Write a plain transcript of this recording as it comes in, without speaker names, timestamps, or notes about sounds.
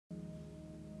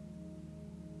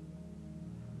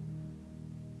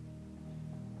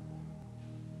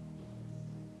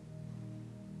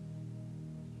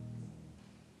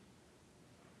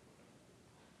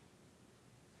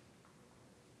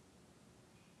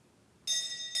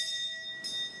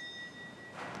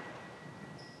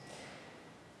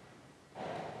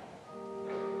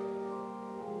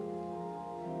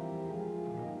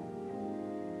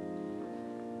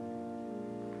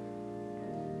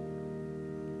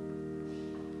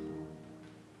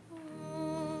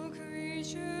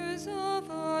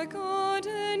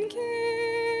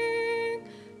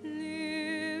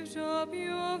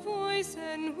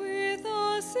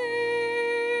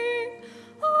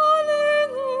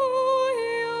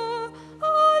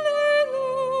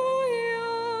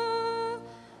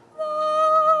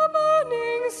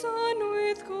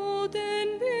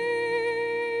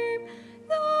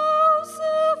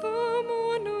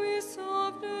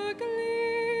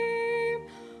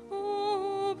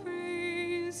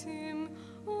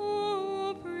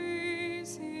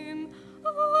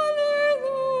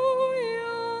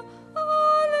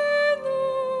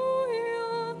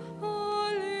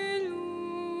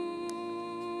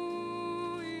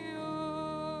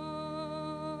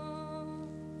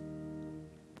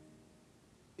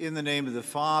In the name of the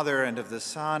Father, and of the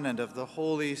Son, and of the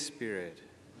Holy Spirit.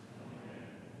 Amen.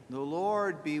 The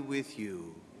Lord be with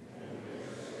you.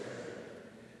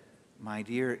 My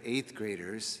dear 8th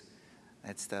graders,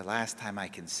 that's the last time I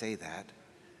can say that.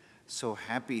 So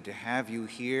happy to have you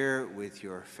here with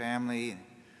your family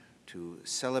to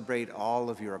celebrate all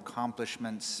of your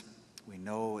accomplishments. We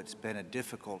know it's been a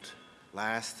difficult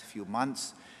last few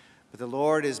months, but the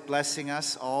Lord is blessing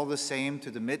us all the same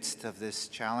through the midst of this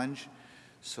challenge.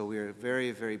 So we are very,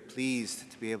 very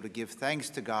pleased to be able to give thanks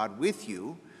to God with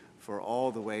you for all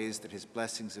the ways that his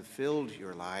blessings have filled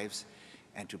your lives,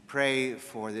 and to pray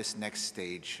for this next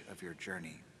stage of your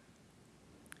journey.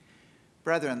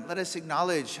 Brethren, let us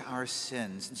acknowledge our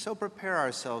sins and so prepare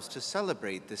ourselves to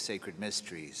celebrate the sacred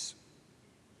mysteries.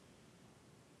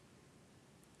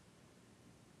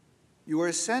 You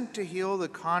are sent to heal the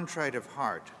contrite of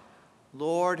heart.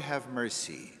 Lord, have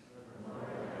mercy.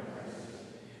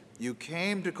 You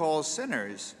came to call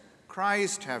sinners.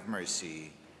 Christ, have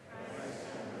mercy.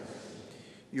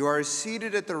 You are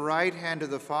seated at the right hand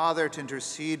of the Father to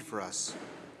intercede for us.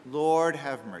 Lord,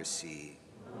 have mercy.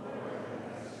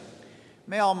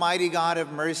 May Almighty God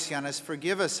have mercy on us,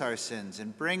 forgive us our sins,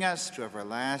 and bring us to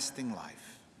everlasting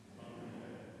life.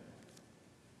 Amen.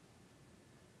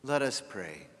 Let us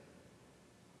pray.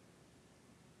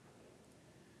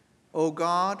 O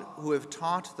God, who have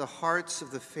taught the hearts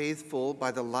of the faithful by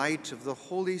the light of the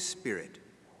Holy Spirit,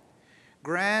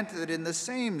 grant that in the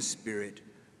same Spirit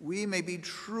we may be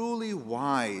truly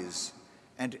wise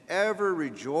and ever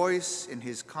rejoice in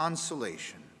his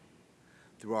consolation.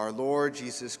 Through our Lord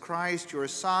Jesus Christ, your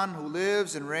Son, who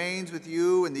lives and reigns with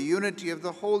you in the unity of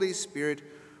the Holy Spirit,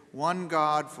 one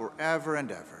God forever and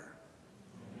ever.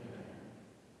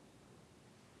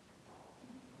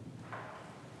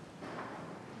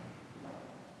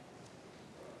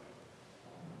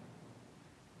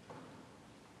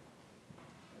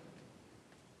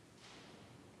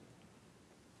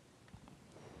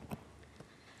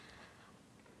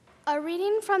 A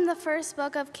reading from the first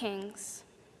book of Kings.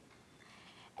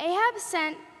 Ahab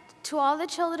sent to all the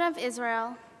children of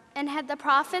Israel and had the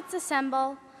prophets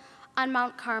assemble on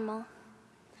Mount Carmel.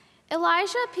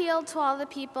 Elijah appealed to all the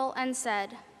people and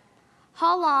said,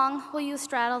 "How long will you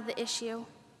straddle the issue?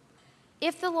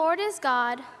 If the Lord is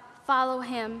God, follow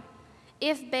him.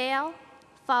 If Baal,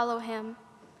 follow him."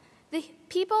 The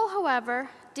people, however,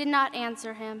 did not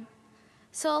answer him.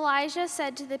 So Elijah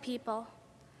said to the people,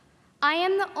 "I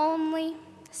am the only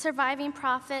surviving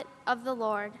prophet of the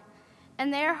Lord,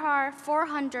 and there are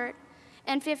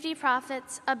 450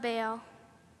 prophets of Baal.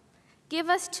 Give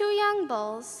us 2 young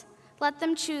bulls, let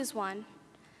them choose one,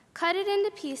 cut it into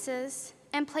pieces,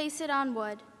 and place it on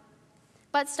wood,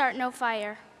 but start no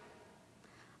fire.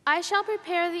 I shall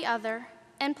prepare the other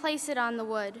and place it on the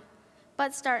wood,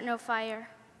 but start no fire.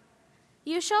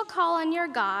 You shall call on your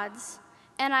gods,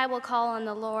 and I will call on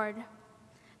the Lord.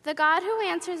 The God who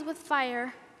answers with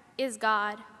fire is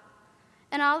God."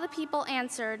 And all the people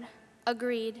answered,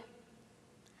 "Agreed."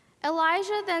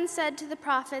 Elijah then said to the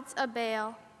prophets of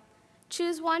Baal,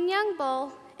 "Choose 1 young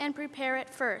bull and prepare it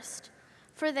first,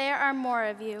 for there are more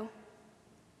of you.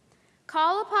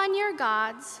 Call upon your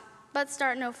gods, but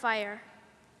start no fire."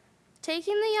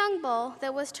 Taking the young bull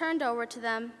that was turned over to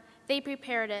them, they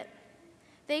prepared it.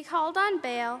 They called on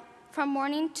Baal from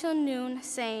morning till noon,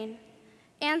 saying,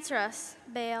 "Answer us,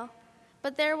 Baal."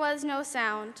 But there was no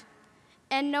sound,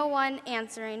 and no one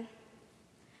answering.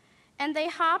 And they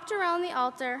hopped around the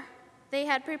altar they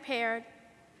had prepared.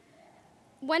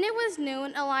 When it was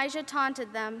noon, Elijah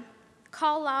taunted them,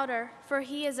 "Call louder, for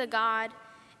he is a god,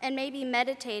 and may be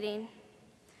meditating,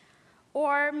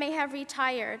 or may have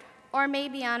retired, or may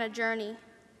be on a journey.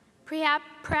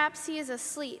 Perhaps he is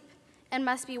asleep and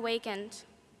must be wakened."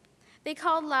 They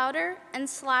called louder and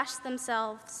slashed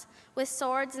themselves with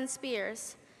swords and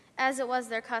spears, as it was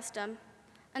their custom,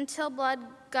 until blood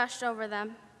gushed over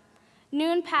them.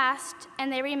 Noon passed, and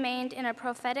they remained in a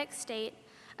prophetic state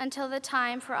until the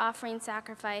time for offering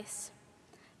sacrifice.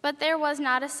 But there was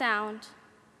not a sound.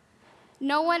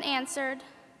 No one answered,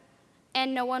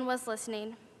 and no one was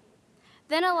listening.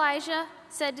 Then Elijah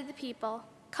said to the people,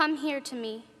 "Come here to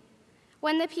me."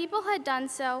 When the people had done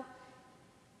so,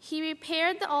 he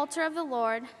repaired the altar of the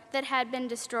Lord that had been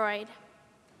destroyed.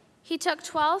 He took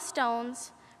 12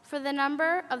 stones for the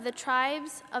number of the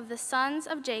tribes of the sons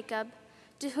of Jacob,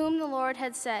 to whom the Lord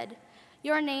had said,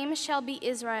 "Your name shall be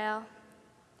Israel."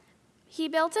 He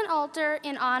built an altar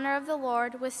in honor of the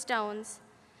Lord with stones,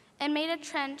 and made a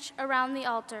trench around the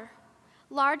altar,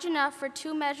 large enough for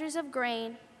 2 measures of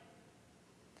grain.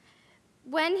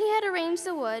 When he had arranged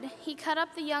the wood, he cut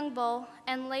up the young bull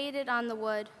and laid it on the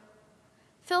wood.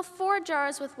 "Fill 4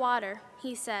 jars with water,"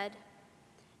 he said,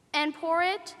 "and pour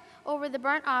it over the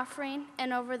burnt offering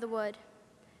and over the wood."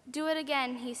 "Do it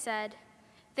again," he said.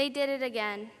 They did it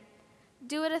again.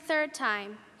 "Do it a 3rd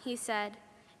time," he said,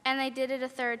 and they did it a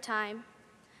 3rd time.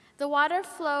 The water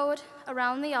flowed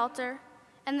around the altar,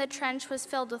 and the trench was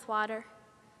filled with water.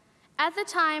 At the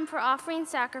time for offering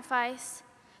sacrifice,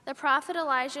 the prophet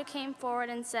Elijah came forward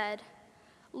and said,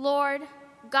 "Lord,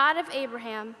 God of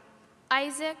Abraham,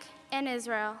 Isaac, and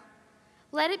Israel,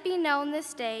 let it be known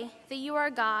this day that you are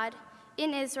God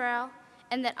in Israel,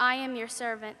 and that I am your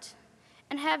servant,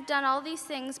 and have done all these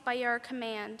things by your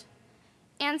command.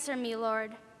 Answer me,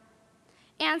 Lord.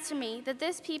 Answer me, that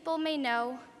this people may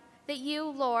know that you,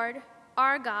 Lord,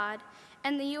 are God,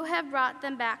 and that you have brought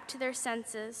them back to their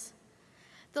senses."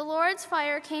 The Lord's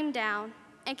fire came down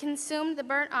and consumed the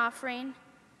burnt offering,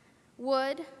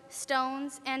 wood,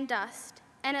 stones, and dust,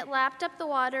 and it lapped up the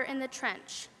water in the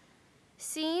trench.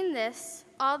 Seeing this,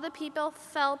 all the people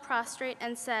fell prostrate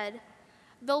and said,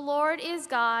 "The Lord is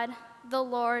God, the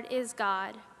Lord is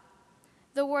God."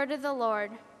 The word of the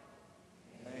Lord.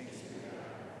 Thanks be to God.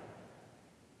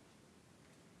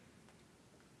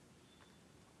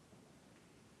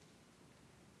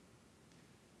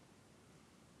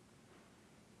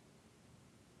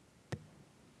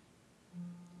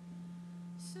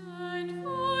 Send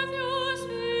forth your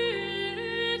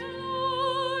Spirit,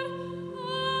 Lord,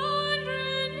 and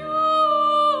renew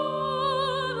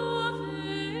the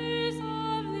face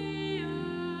of the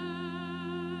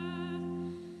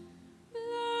earth.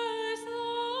 Bless the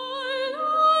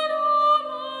Lord, O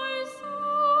my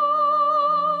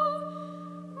soul.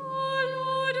 O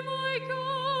Lord, my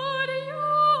God, you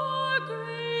are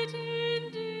great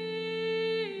indeed.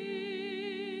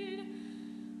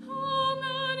 How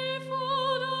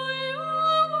manifold are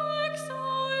your works, O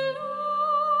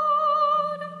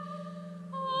Lord!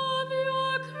 Of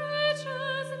your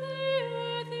creatures the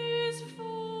earth is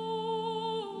full.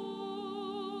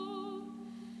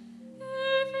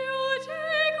 If you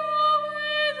take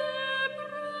away their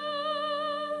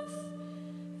breath,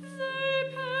 they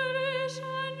perish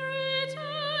and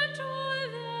return to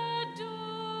their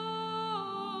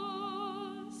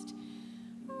dust.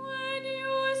 When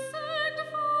you send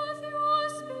forth your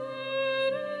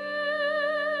Spirit,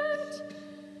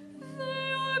 they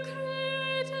are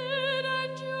created,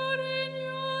 and you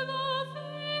renew the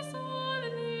face of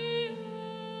the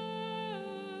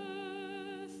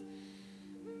earth.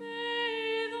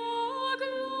 May the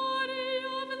glory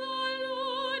of the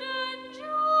Lord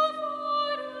endure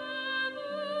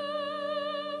forever.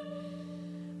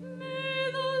 May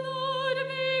the Lord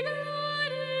be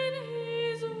glad in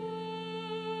his works.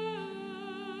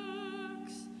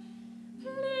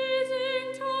 Pleasing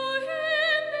to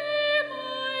him be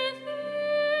my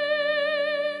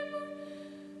theme.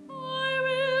 I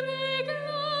will be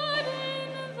glad in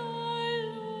the Lord.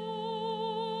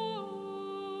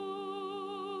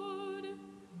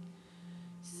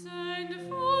 Send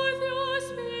forth your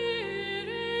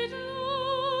Spirit,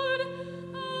 Lord,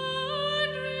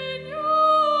 and renew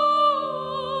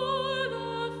the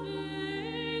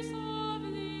face of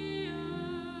the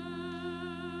earth.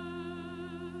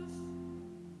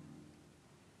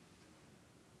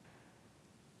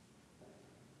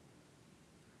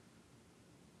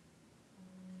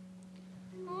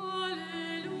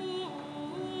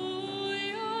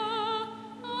 Alleluia,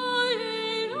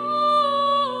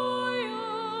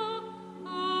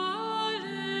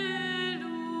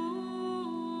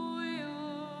 alleluia.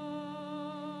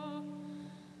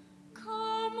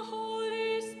 Come,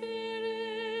 Holy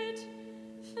Spirit,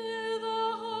 fill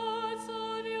the hearts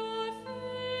of your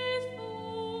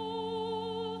faithful,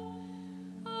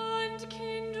 and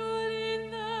kindle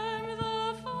in them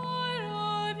the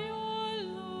fire of your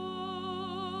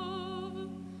love.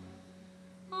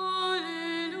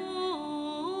 Alleluia,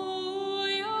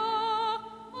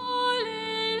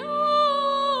 alleluia.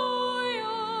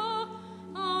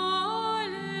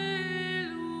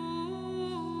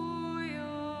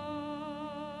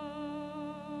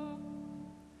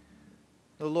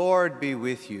 The Lord be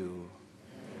with you.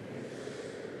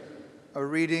 A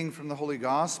reading from the Holy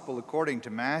Gospel according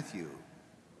to Matthew.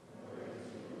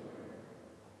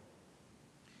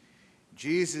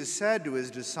 Jesus said to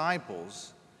his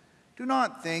disciples, "Do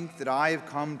not think that I have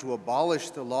come to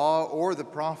abolish the law or the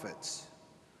prophets.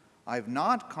 I have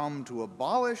not come to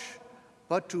abolish,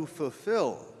 but to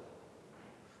fulfill.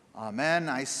 Amen,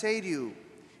 I say to you,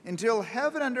 until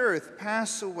heaven and earth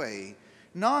pass away,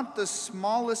 not the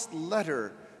smallest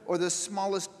letter or the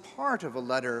smallest part of a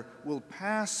letter will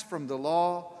pass from the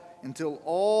law until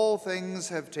all things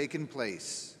have taken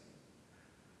place.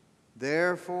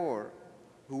 Therefore,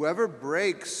 Whoever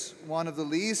breaks one of the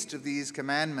least of these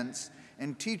commandments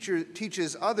and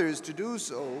teaches others to do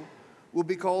so will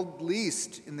be called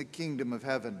least in the kingdom of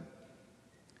heaven.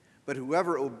 But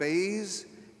whoever obeys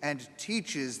and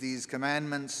teaches these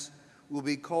commandments will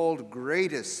be called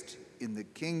greatest in the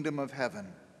kingdom of heaven.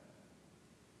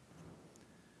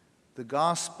 The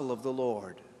Gospel of the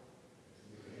Lord.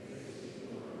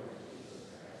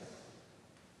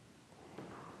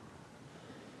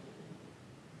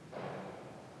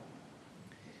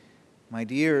 My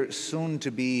dear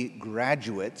soon-to-be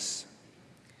graduates,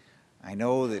 I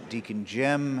know that Deacon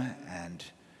Jim and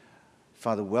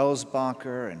Father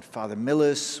Welsbacher and Father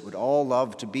Millis would all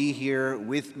love to be here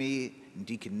with me, and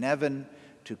Deacon Nevin,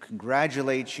 to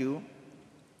congratulate you.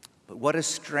 But what a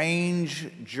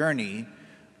strange journey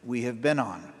we have been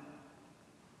on.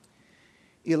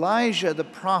 Elijah the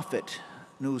prophet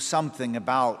knew something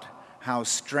about how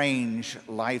strange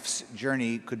life's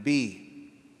journey could be.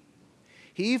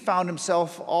 He found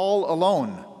himself all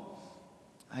alone.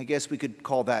 I guess we could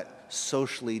call that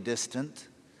socially distant.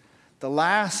 The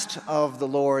last of the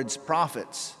Lord's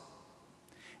prophets.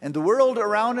 And the world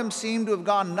around him seemed to have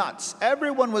gone nuts.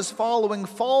 Everyone was following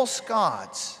false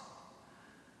gods.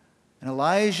 And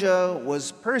Elijah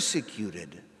was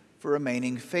persecuted for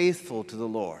remaining faithful to the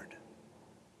Lord.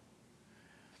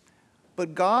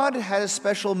 But God had a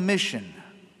special mission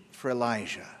for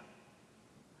Elijah.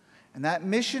 And that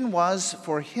mission was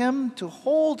for him to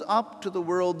hold up to the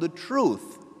world the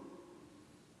truth.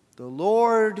 The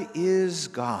Lord is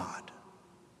God.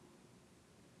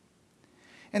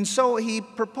 And so he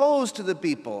proposed to the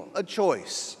people a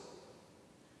choice.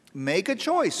 Make a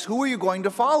choice. Who are you going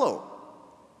to follow?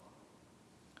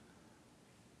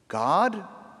 God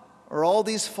or all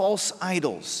these false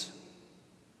idols?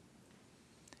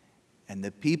 And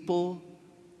the people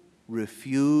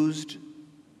refused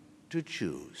to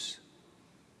choose.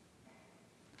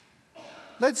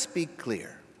 Let's be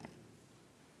clear.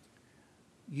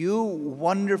 You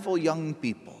wonderful young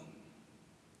people,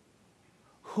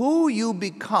 who you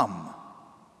become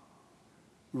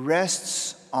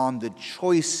rests on the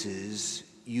choices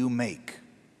you make.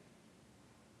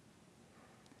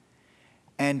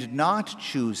 And not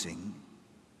choosing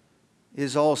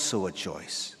is also a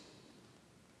choice.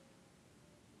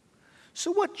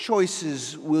 So what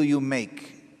choices will you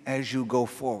make as you go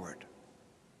forward?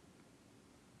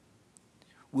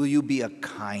 Will you be a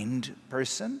kind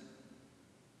person?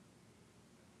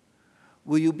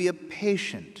 Will you be a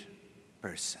patient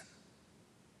person?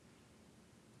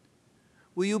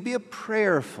 Will you be a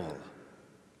prayerful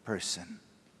person?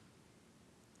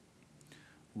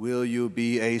 Will you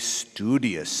be a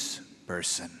studious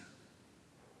person?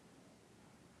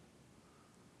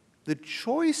 The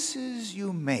choices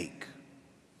you make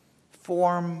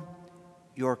form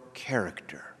your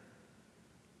character.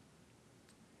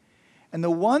 And the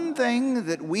one thing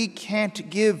that we can't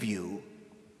give you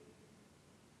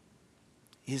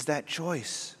is that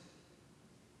choice.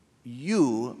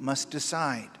 You must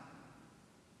decide.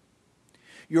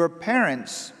 Your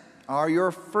parents are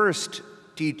your first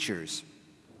teachers.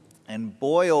 And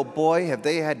boy, oh boy, have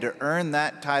they had to earn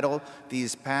that title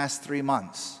these past 3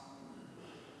 months.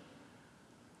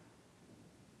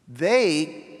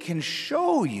 They can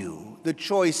show you the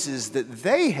choices that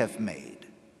they have made,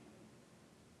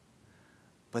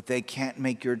 but they can't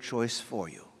make your choice for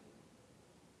you.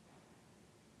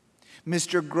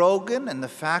 Mr. Grogan and the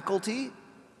faculty,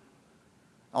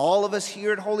 all of us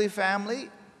here at Holy Family,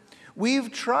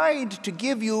 we've tried to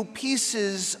give you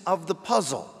pieces of the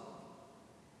puzzle.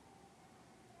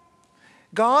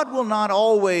 God will not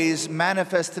always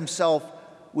manifest himself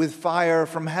with fire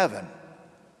from heaven.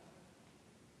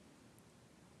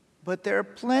 But there are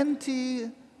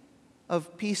plenty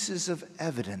of pieces of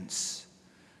evidence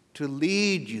to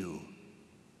lead you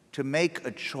to make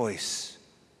a choice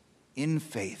in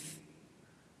faith,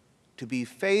 to be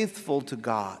faithful to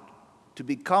God, to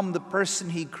become the person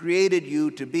he created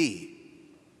you to be.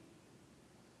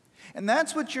 And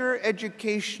that's what your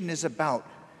education is about,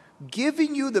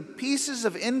 giving you the pieces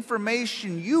of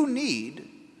information you need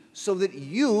so that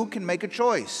you can make a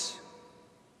choice.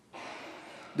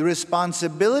 The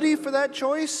responsibility for that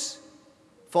choice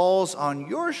falls on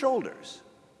your shoulders.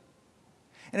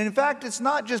 And in fact, it's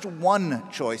not just one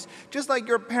choice. Just like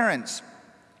your parents,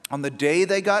 on the day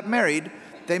they got married,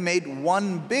 they made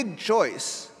one big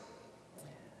choice.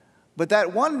 But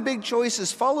that one big choice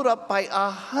is followed up by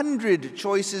 100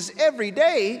 choices every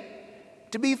day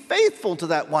to be faithful to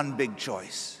that one big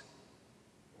choice.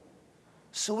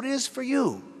 So it is for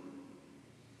you.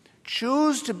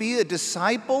 Choose to be a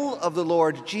disciple of the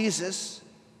Lord Jesus,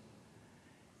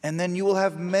 and then you will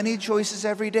have many choices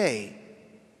every day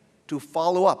to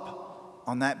follow up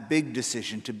on that big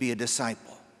decision to be a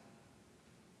disciple.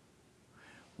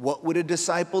 What would a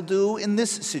disciple do in this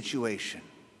situation?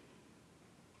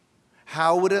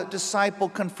 How would a disciple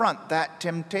confront that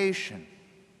temptation?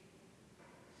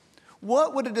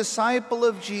 What would a disciple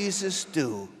of Jesus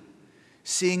do,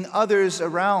 seeing others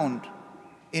around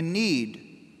in need,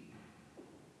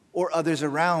 or others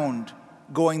around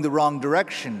going the wrong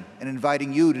direction and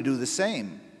inviting you to do the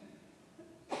same?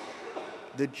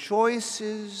 The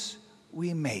choices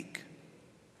we make.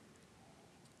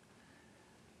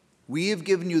 We have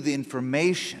given you the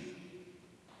information,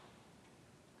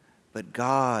 but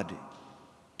God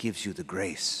gives you the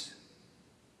grace.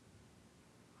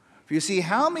 For you see,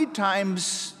 how many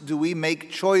times do we make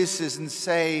choices and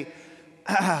say,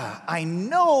 I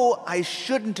know I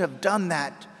shouldn't have done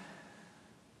that,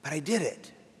 but I did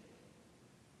it.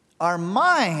 Our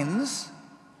minds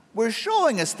were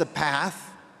showing us the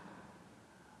path,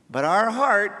 but our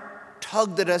heart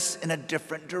tugged at us in a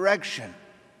different direction.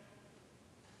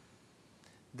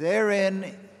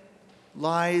 Therein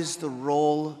lies the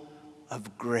role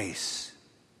of grace.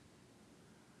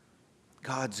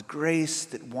 God's grace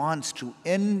that wants to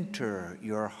enter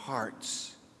your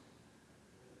hearts.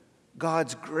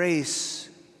 God's grace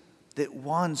that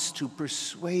wants to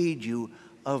persuade you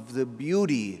of the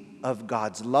beauty of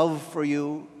God's love for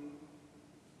you.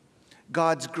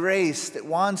 God's grace that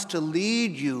wants to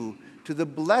lead you to the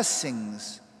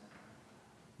blessings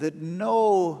that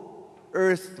no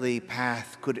earthly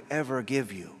path could ever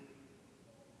give you.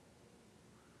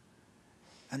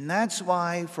 And that's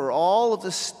why, for all of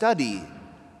the study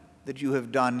that you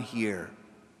have done here,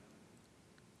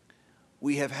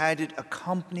 we have had it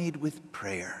accompanied with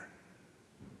prayer.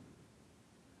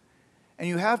 And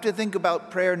you have to think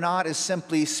about prayer not as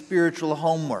simply spiritual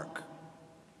homework.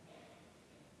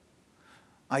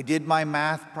 I did my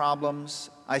math problems,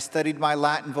 I studied my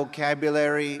Latin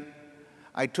vocabulary,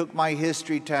 I took my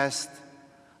history test,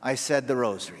 I said the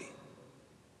rosary.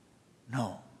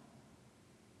 No.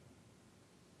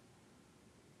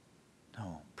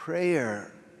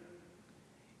 Prayer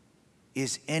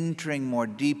is entering more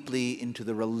deeply into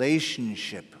the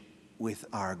relationship with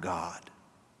our God.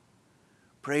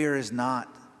 Prayer is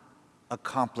not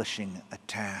accomplishing a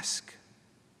task.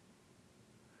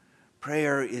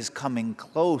 Prayer is coming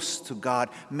close to God,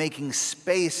 making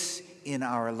space in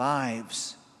our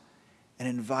lives, and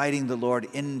inviting the Lord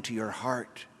into your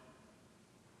heart.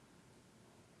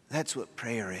 That's what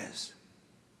prayer is.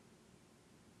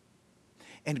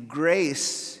 And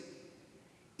grace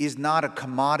is not a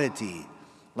commodity,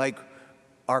 like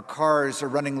our cars are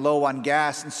running low on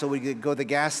gas and so we go to the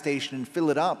gas station and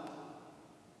fill it up.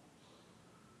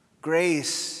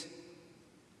 Grace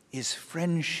is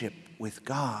friendship with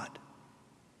God.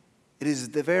 It is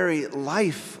the very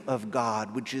life of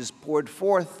God which is poured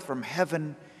forth from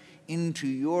heaven into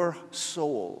your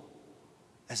soul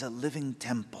as a living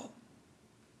temple.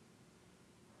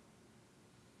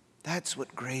 That's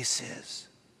what grace is.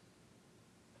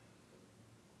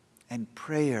 And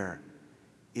prayer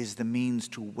is the means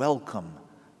to welcome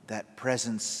that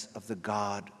presence of the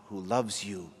God who loves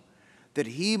you, that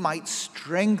he might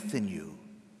strengthen you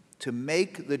to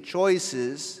make the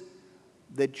choices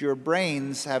that your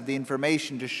brains have the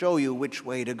information to show you which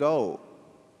way to go.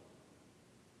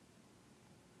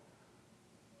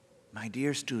 My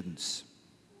dear students,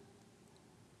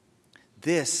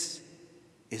 this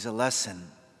is a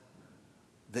lesson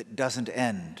that doesn't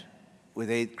end with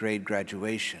 8th grade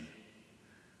graduation,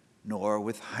 nor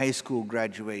with high school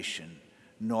graduation,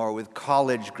 nor with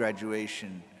college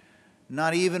graduation,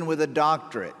 not even with a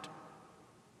doctorate,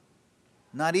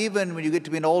 not even when you get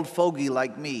to be an old fogey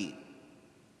like me.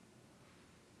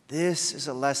 This is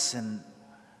a lesson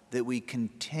that we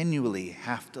continually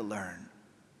have to learn.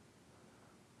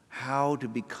 How to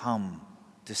become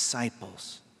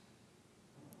disciples.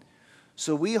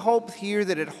 So we hope here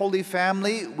that at Holy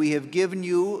Family we have given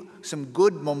you some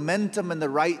good momentum in the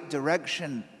right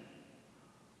direction,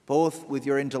 both with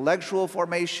your intellectual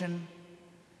formation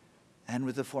and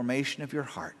with the formation of your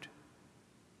heart.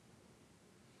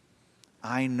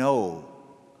 I know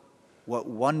what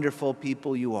wonderful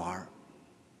people you are,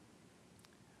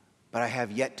 but I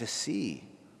have yet to see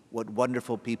what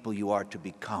wonderful people you are to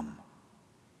become.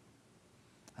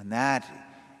 And that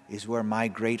is where my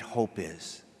great hope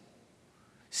is.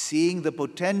 Seeing the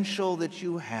potential that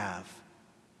you have,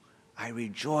 I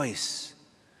rejoice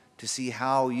to see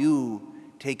how you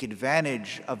take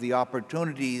advantage of the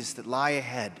opportunities that lie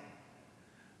ahead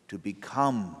to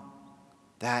become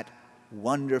that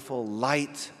wonderful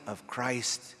light of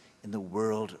Christ in the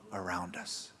world around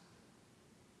us.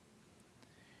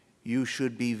 You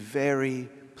should be very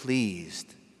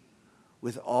pleased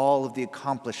with all of the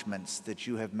accomplishments that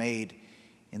you have made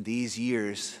in these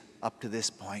years up to this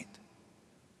point.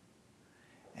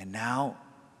 And now,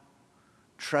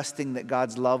 trusting that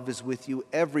God's love is with you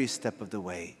every step of the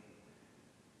way,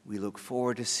 we look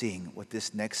forward to seeing what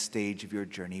this next stage of your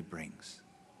journey brings.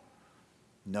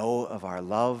 Know of our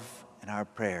love and our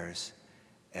prayers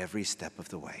every step of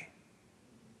the way.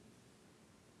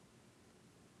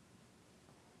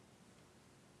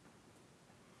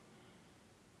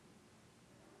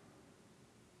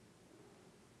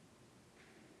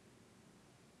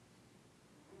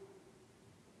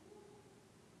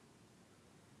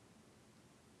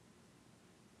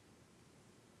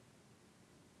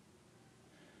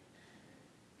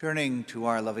 Turning to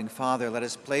our loving Father, let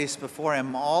us place before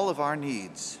him all of our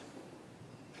needs.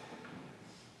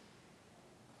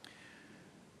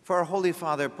 For our Holy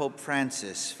Father, Pope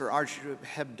Francis, for Archbishop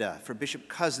Hebda, for Bishop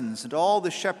Cousins, and all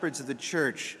the shepherds of the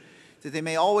Church, that they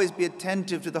may always be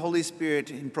attentive to the Holy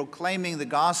Spirit in proclaiming the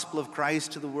gospel of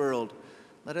Christ to the world,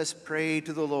 let us pray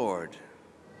to the Lord.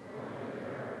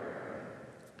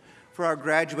 For our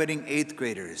graduating 8th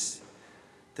graders,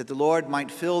 that the Lord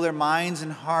might fill their minds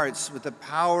and hearts with the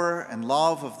power and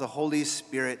love of the Holy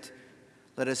Spirit,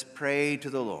 let us pray to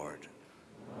the Lord.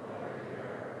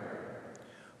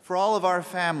 For all of our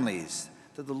families,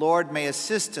 that the Lord may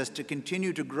assist us to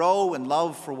continue to grow in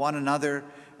love for one another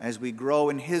as we grow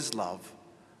in his love,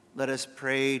 let us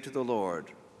pray to the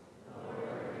Lord.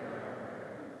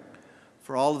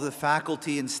 For all of the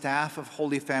faculty and staff of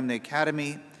Holy Family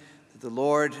Academy, that the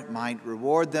Lord might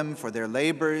reward them for their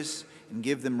labors and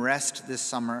give them rest this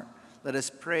summer, let us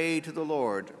pray to the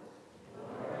Lord.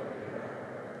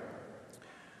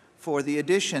 For the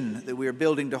addition that we are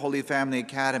building to Holy Family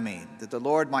Academy, that the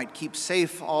Lord might keep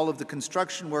safe all of the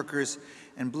construction workers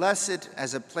and bless it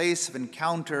as a place of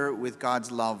encounter with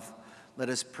God's love, let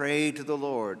us pray to the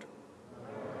Lord.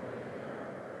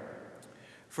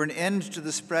 For an end to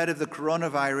the spread of the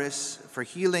coronavirus, for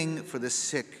healing for the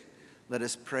sick, let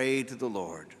us pray to the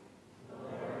Lord.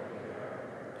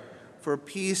 For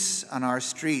peace on our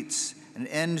streets, an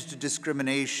end to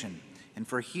discrimination, and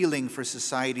for healing for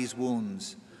society's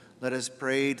wounds, let us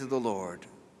pray to the Lord.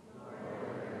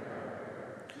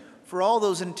 For all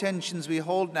those intentions we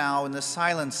hold now in the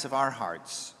silence of our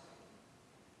hearts.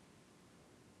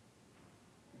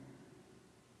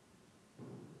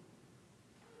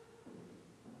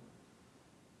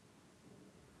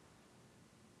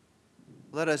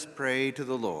 Let us pray to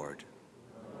the Lord.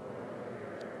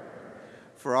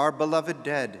 For our beloved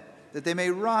dead, that they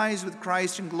may rise with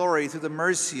Christ in glory through the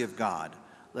mercy of God,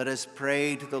 let us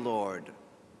pray to the Lord.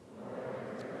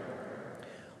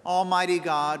 Almighty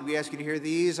God, we ask you to hear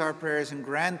these, our prayers, and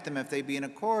grant them if they be in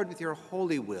accord with your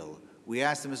holy will. We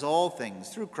ask them as all things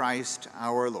through Christ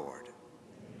our Lord.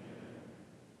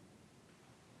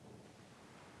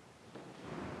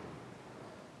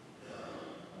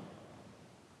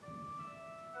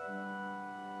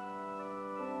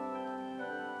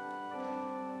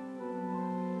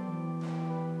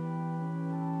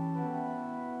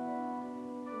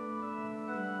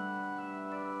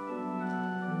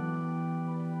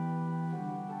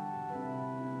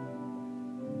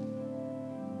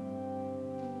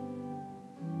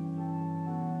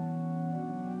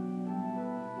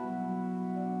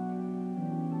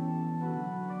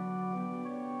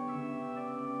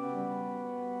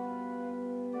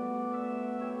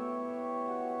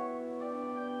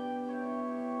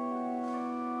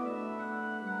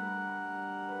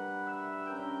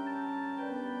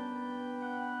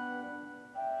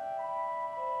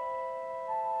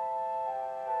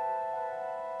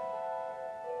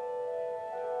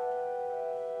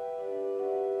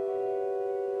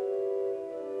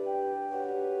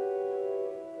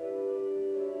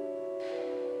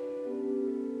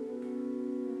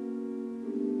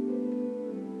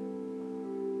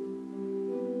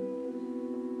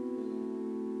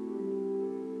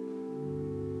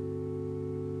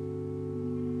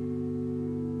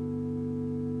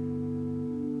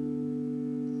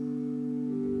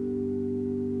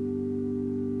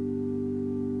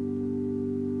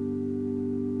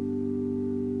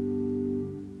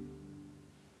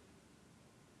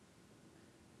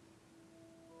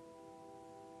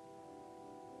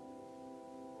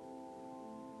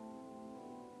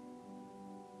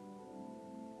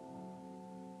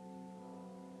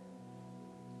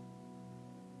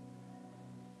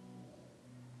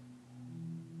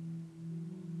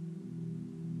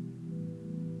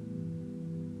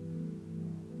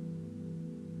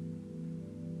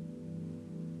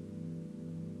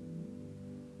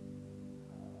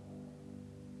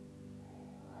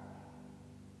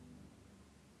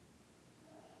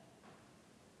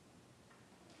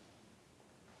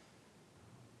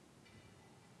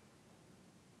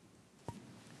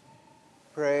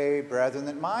 Pray, brethren,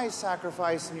 that my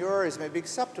sacrifice and yours may be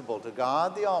acceptable to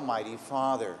God, the Almighty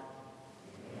Father.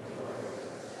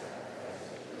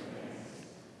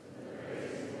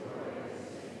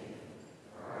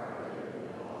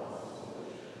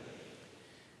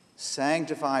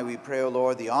 Sanctify, we pray, O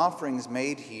Lord, the offerings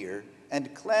made here,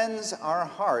 and cleanse our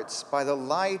hearts by the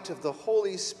light of the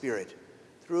Holy Spirit,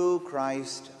 through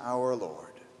Christ our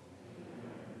Lord.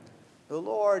 The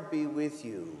Lord be with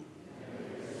you.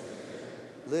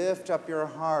 Lift up your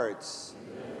hearts.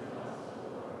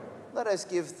 Let us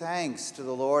give thanks to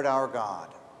the Lord our God.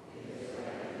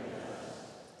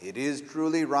 It is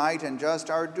truly right and just,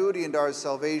 our duty and our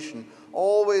salvation,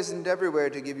 always and everywhere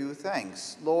to give you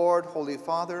thanks, Lord, Holy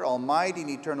Father, Almighty and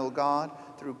eternal God,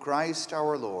 through Christ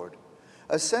our Lord.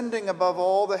 Ascending above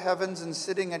all the heavens and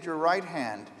sitting at your right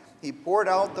hand, he poured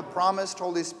out the promised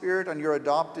Holy Spirit on your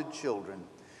adopted children.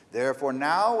 Therefore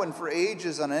now and for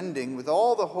ages unending, with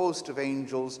all the host of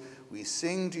angels, we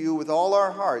sing to you with all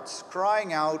our hearts,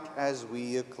 crying out as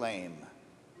we acclaim.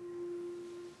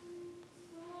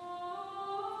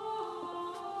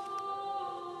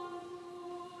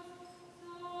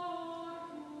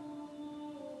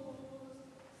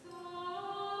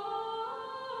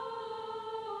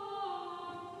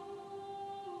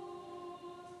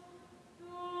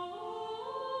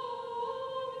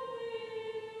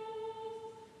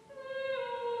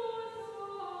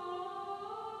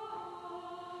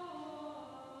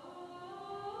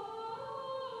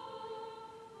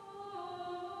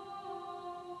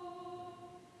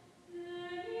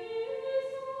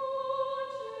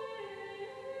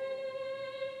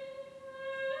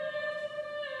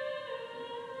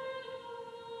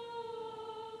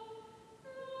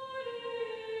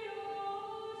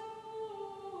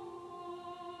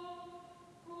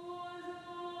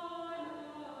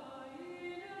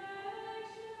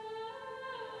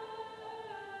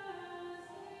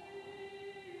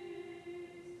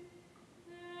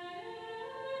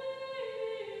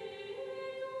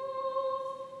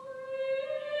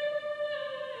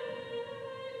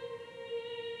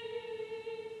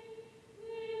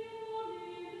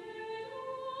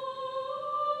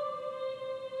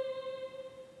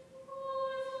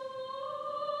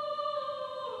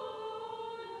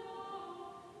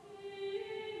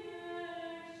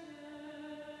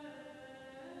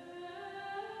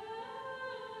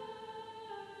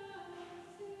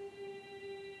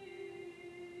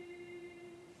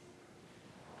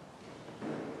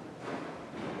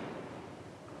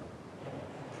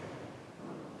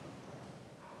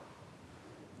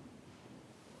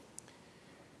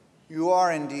 You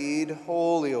are indeed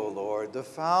holy, O Lord, the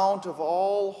fount of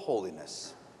all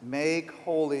holiness. Make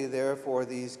holy, therefore,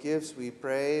 these gifts, we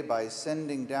pray, by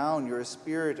sending down your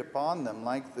Spirit upon them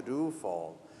like the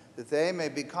dewfall, that they may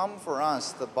become for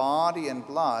us the body and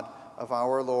blood of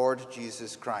our Lord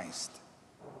Jesus Christ.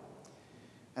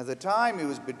 At the time he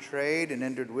was betrayed and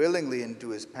entered willingly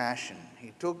into his passion,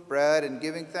 he took bread and,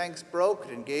 giving thanks, broke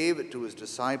it and gave it to his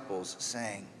disciples,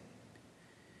 saying,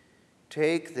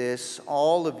 "Take this,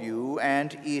 all of you,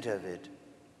 and eat of it,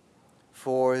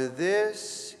 for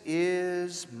this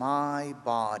is my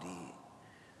body,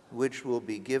 which will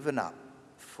be given up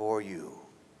for you."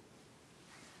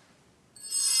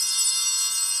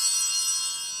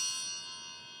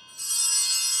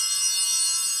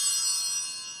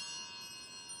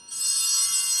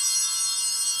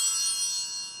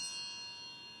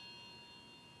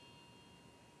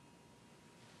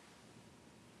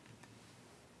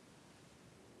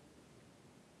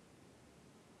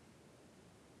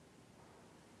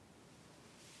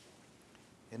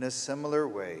 In a similar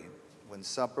way, when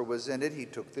supper was ended, he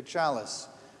took the chalice,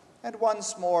 and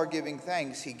once more giving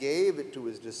thanks, he gave it to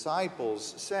his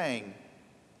disciples, saying,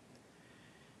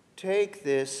 "Take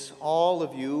this, all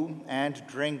of you, and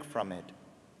drink from it,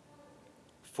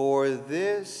 for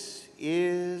this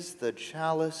is the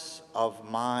chalice of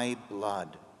my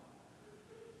blood,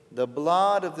 the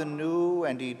blood of the new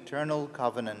and eternal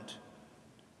covenant,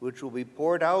 which will be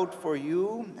poured out for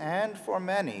you and for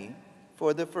many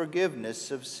for the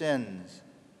forgiveness of sins.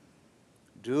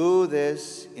 Do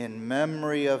this in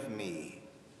memory of me."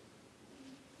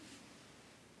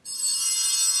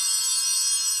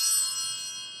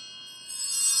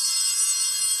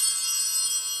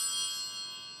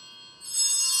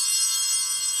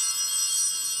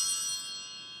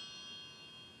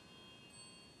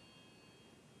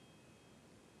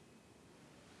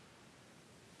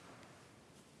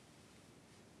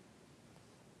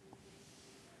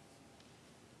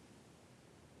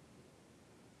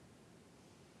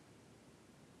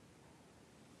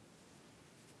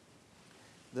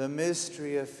 The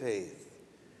mystery of faith.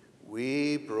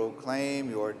 We proclaim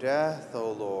your death,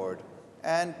 O Lord,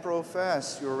 and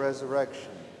profess your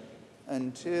resurrection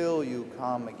until you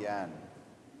come again.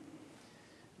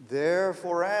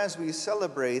 Therefore, as we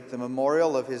celebrate the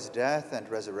memorial of his death and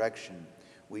resurrection,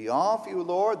 we offer you,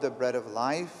 Lord, the bread of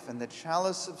life and the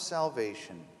chalice of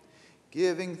salvation,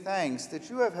 giving thanks that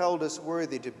you have held us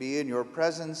worthy to be in your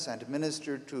presence and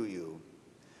minister to you.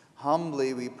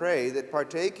 Humbly we pray that,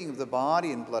 partaking of the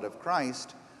body and blood of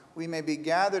Christ, we may be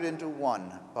gathered into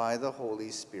one by the Holy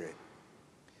Spirit.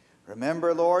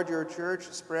 Remember, Lord, your church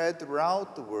spread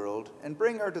throughout the world, and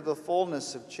bring her to the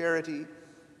fullness of charity,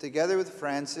 together with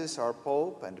Francis, our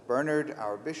Pope, and Bernard,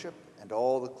 our Bishop, and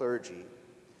all the clergy.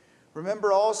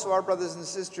 Remember also our brothers and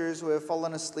sisters who have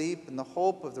fallen asleep in the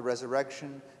hope of the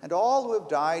resurrection, and all who have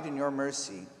died in your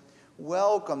mercy.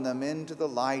 Welcome them into the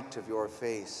light of your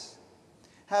face.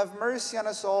 Have mercy on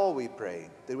us all, we pray,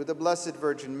 that with the Blessed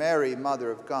Virgin Mary, Mother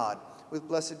of God, with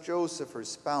blessed Joseph, her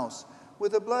spouse,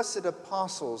 with the blessed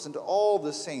apostles and all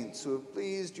the saints who have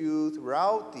pleased you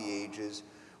throughout the ages,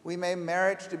 we may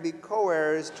merit to be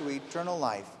co-heirs to eternal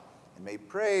life, and may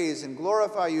praise and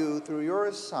glorify you through your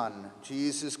Son,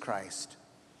 Jesus Christ.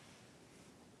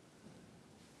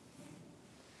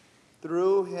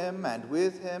 Through him and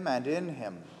with him and in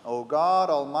him, O God,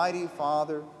 Almighty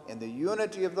Father, in the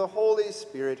unity of the Holy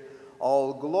Spirit,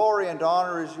 all glory and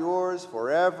honor is yours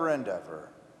forever and ever.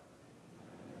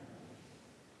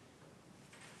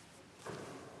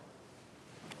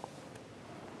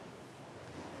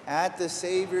 At the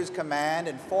Savior's command,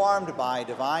 informed by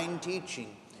divine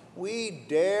teaching, we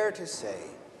dare to say,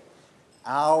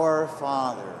 Our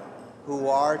Father, who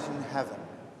art in heaven,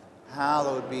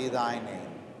 hallowed be thy name.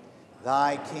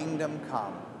 Thy kingdom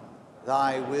come,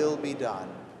 thy will be done,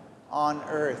 on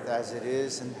earth as it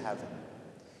is in heaven.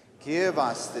 Give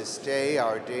us this day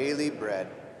our daily bread,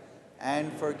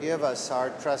 and forgive us our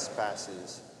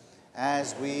trespasses,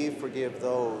 as we forgive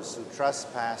those who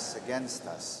trespass against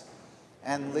us.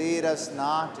 And lead us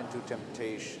not into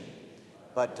temptation,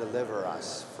 but deliver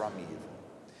us from evil.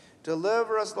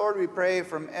 Deliver us, Lord, we pray,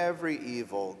 from every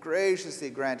evil.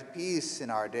 Graciously grant peace in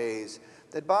our days,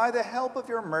 that by the help of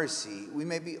your mercy we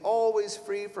may be always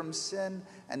free from sin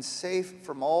and safe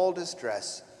from all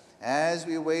distress, as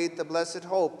we await the blessed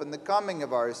hope and the coming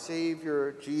of our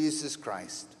Savior, Jesus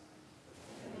Christ.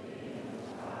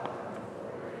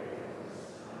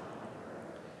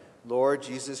 Lord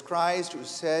Jesus Christ, who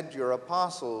said to your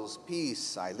apostles,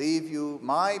 Peace I leave you,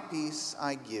 my peace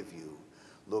I give you.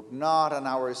 Look not on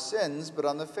our sins, but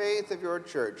on the faith of your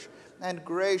church, and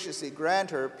graciously grant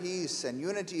her peace and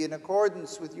unity in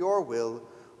accordance with your will,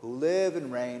 who live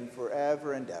and reign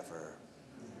forever and ever.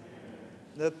 Amen.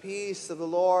 The peace of the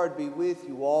Lord be with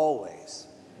you always.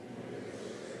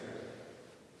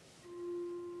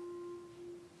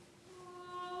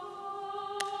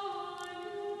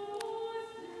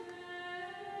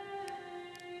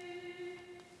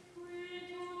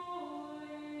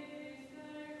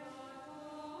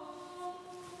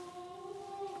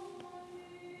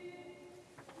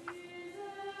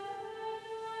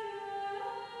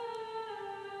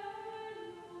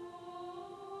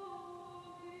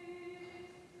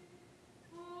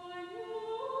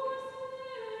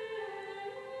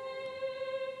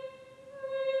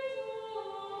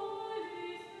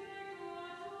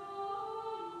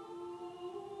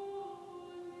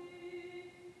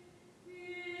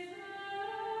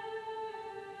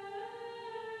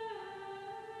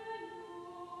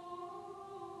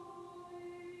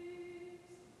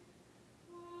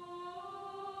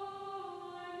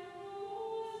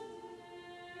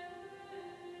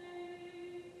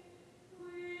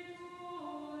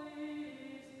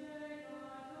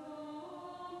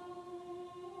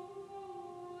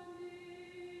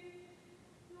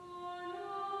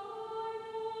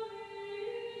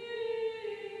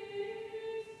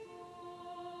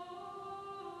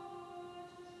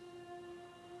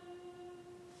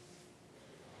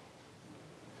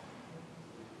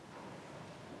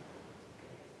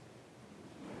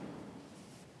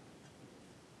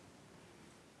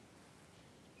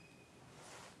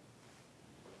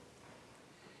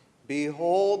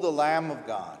 Behold the Lamb of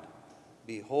God.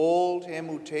 Behold him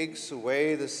who takes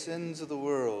away the sins of the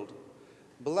world.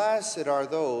 Blessed are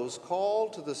those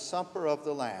called to the supper of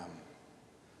the Lamb.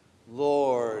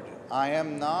 Lord, I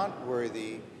am not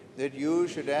worthy that you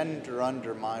should enter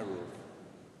under my roof,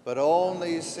 but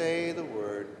only say the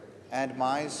word, and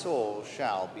my soul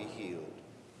shall be healed.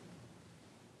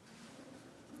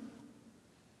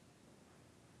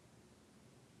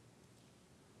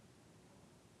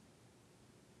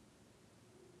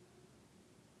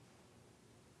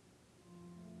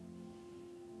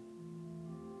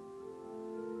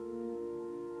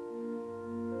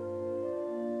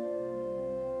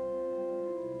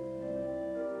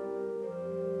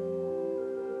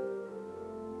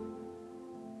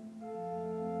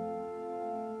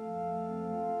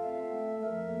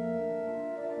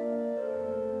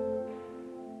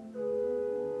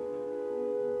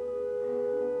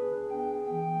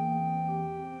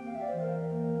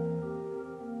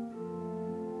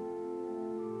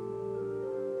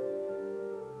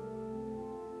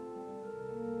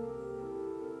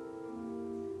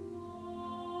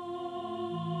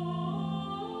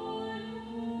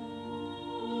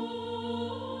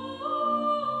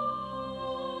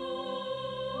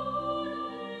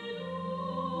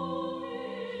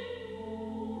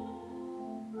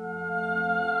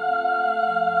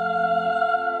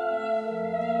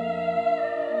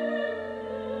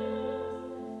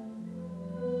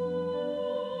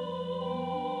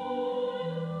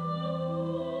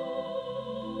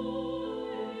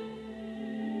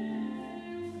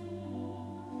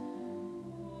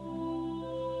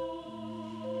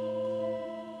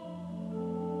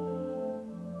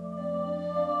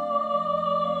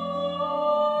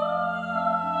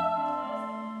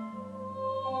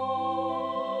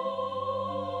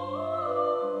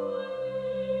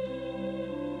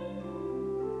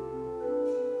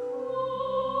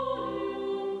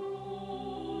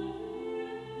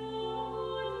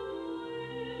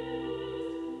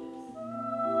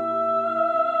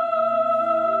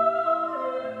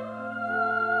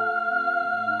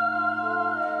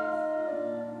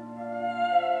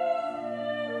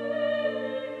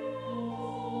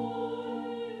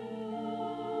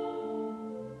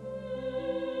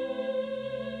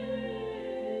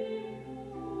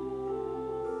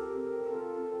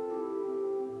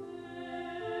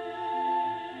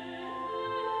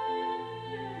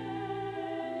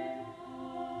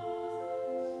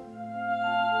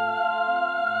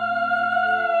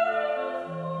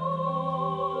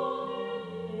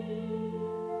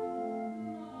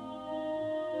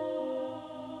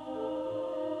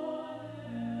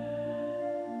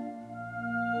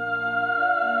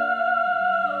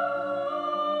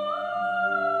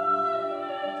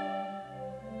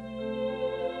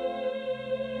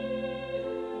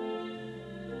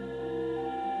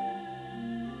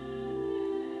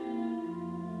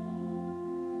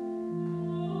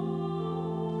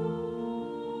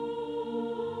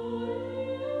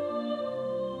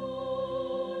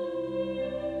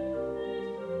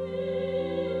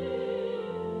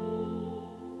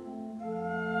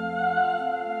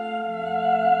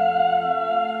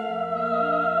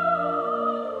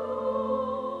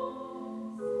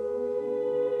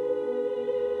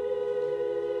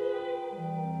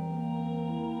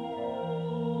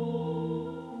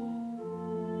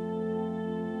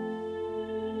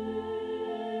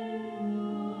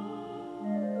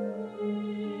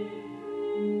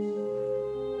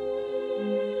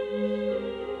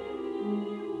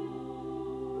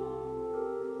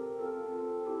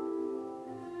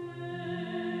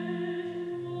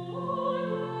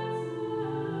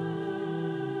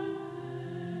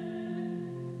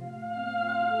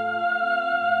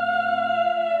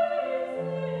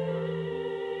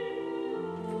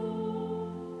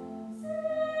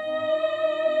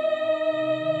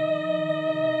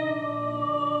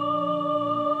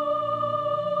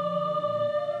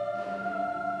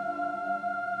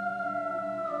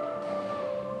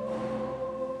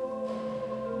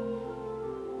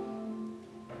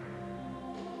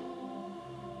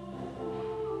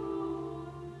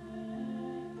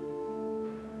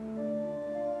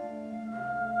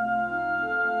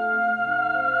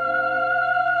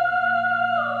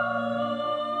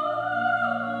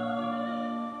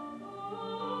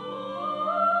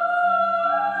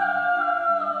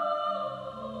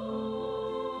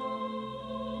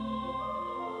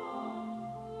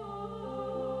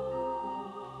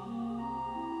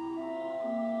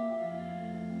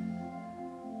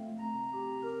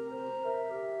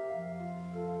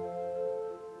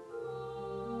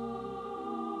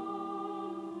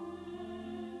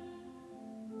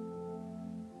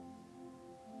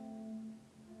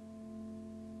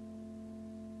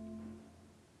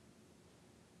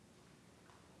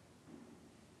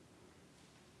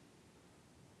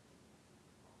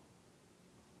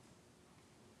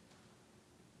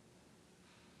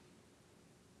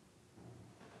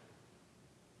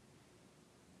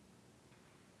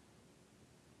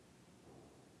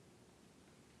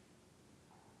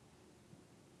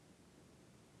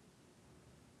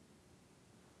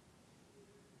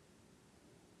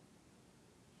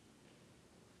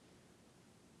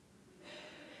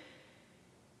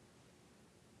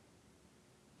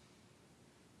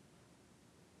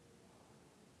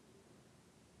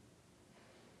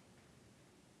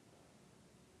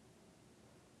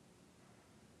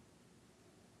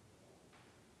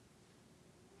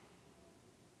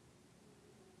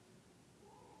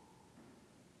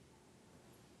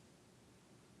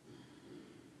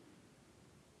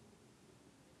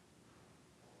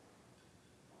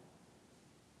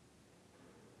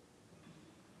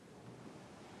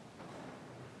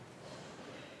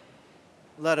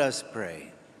 Let us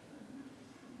pray.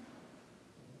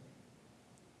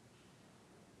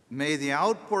 May the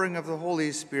outpouring of the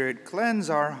Holy Spirit cleanse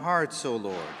our hearts, O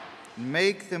Lord, and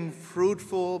make them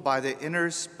fruitful by the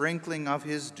inner sprinkling of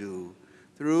his dew,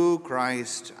 through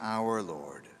Christ our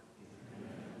Lord.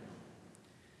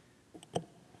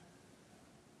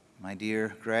 My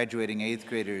dear graduating 8th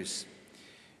graders,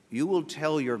 you will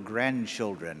tell your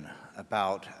grandchildren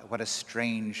about what a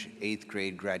strange 8th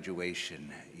grade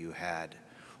graduation you had.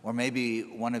 Or maybe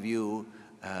one of you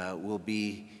will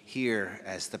be here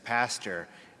as the pastor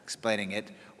explaining it,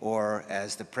 or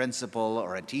as the principal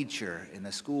or a teacher in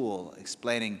the school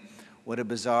explaining what a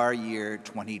bizarre year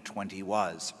 2020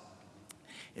 was.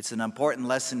 It's an important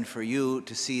lesson for you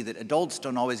to see that adults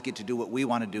don't always get to do what we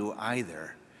want to do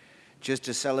either. Just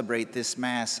to celebrate this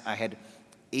Mass, I had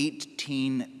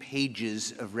 18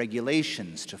 pages of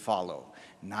regulations to follow,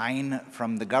 9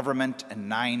 from the government and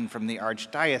 9 from the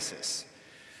Archdiocese.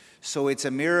 So it's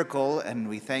a miracle, and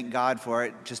we thank God for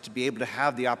it, just to be able to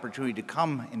have the opportunity to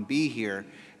come and be here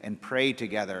and pray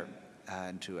together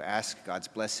and to ask God's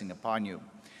blessing upon you.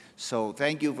 So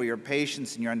thank you for your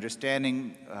patience and your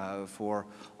understanding for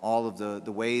all of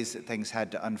the ways that things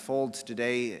had to unfold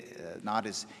today, not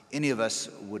as any of us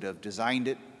would have designed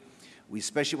it. We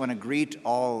especially want to greet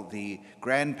all the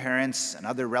grandparents and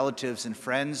other relatives and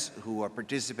friends who are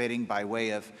participating by way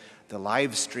of the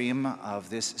live stream of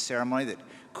this ceremony that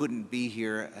couldn't be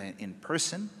here in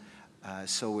person.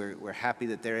 So we're happy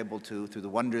that they're able to, through the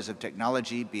wonders of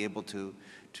technology, be able to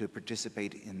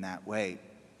participate in that way.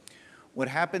 What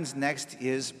happens next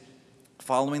is,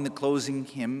 following the closing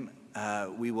hymn,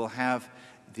 we will have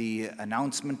the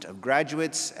announcement of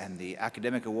graduates and the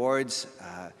academic awards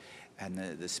and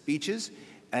the speeches.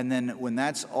 And then when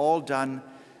that's all done,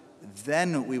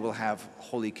 then we will have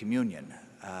Holy Communion.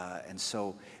 And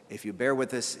so if you bear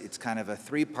with us, it's kind of a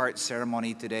 3-part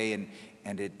ceremony today, and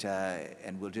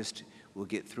we'll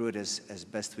get through it as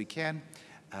best we can.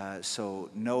 So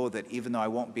know that even though I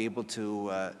won't be able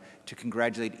to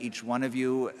congratulate each one of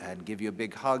you and give you a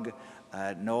big hug,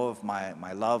 know of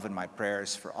my love and my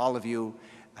prayers for all of you,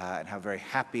 and how very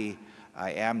happy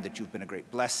I am that you've been a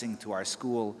great blessing to our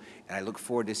school, and I look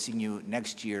forward to seeing you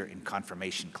next year in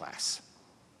confirmation class.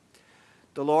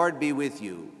 The Lord be with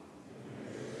you.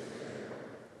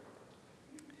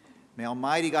 May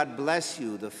Almighty God bless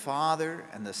you, the Father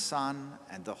and the Son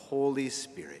and the Holy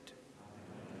Spirit.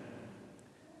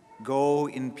 Go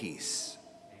in peace.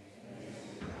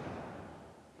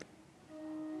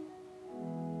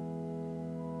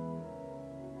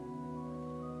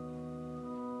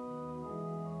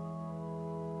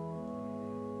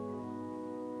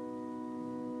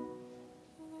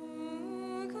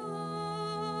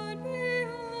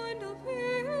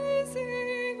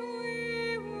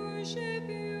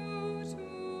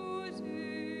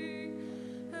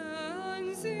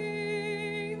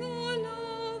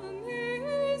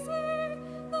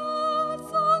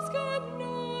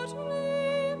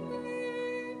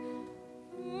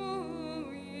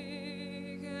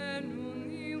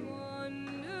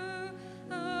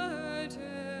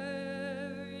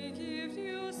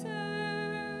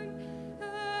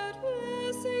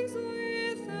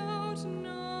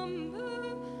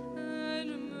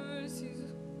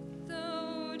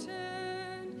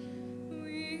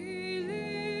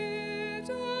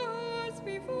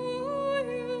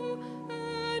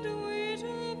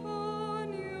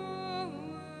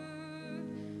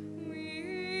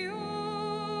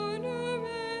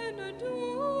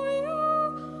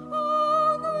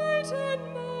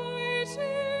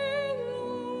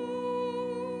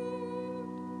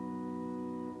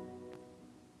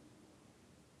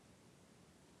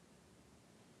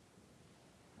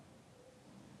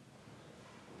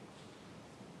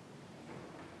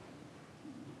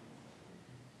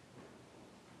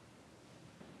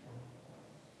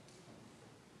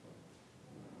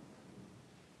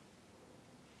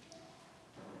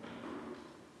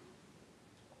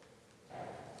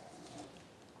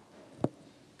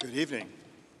 Good evening.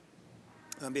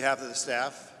 On behalf of the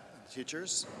staff and the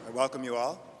teachers, I welcome you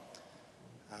all.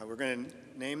 We're going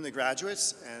to name the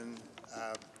graduates, and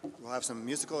we'll have some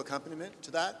musical accompaniment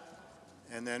to that.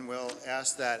 And then we'll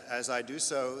ask that, as I do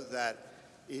so, that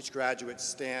each graduate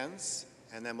stands,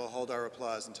 and then we'll hold our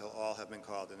applause until all have been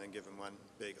called, and then give them one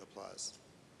big applause.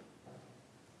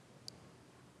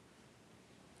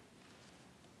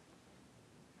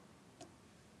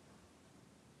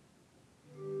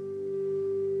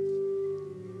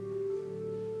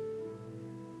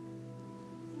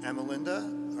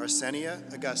 Amelinda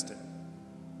Arsenia Augustin.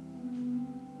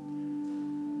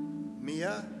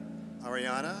 Mia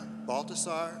Ariana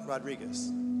Baltasar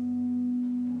Rodriguez.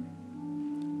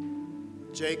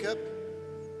 Jacob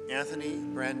Anthony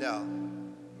Brandell.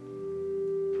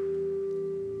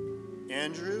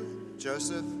 Andrew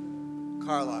Joseph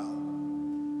Carlisle.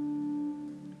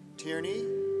 Tierney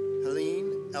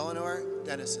Helene Eleanor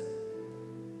Dennison.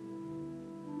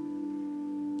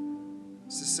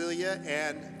 Cecilia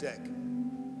Ann Dick.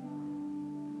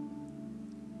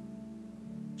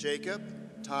 Jacob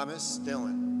Thomas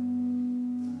Dillon.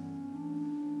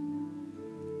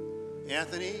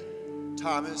 Anthony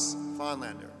Thomas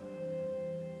Fonlander.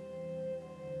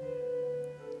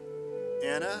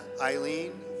 Anna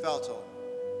Eileen Feltel.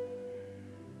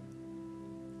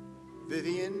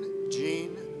 Vivian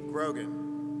Jean Grogan.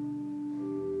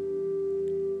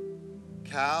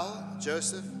 Cal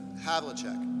Joseph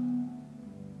Havlicek.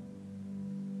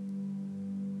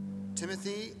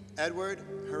 Timothy Edward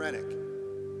Herenick.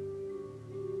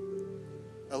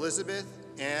 Elizabeth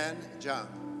Ann Jung.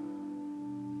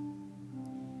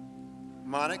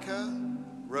 Monica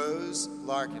Rose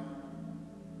Larkin.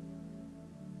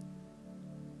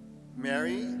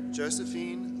 Mary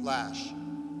Josephine Lash.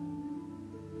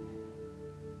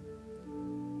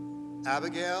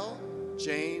 Abigail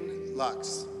Jane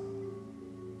Lux.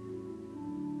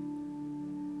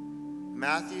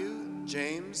 Matthew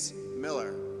James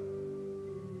Miller.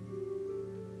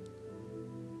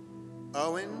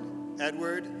 Owen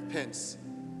Edward Pintz.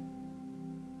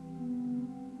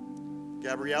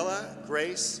 Gabriella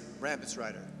Grace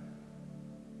Rampitzrider.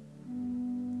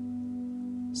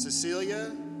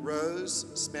 Cecilia Rose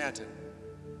Spanton.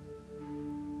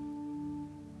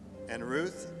 And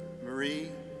Ruth Marie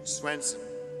Swenson.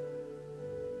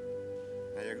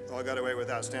 Now you all got away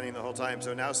without standing the whole time,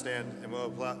 so now stand and we'll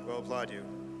applaud you.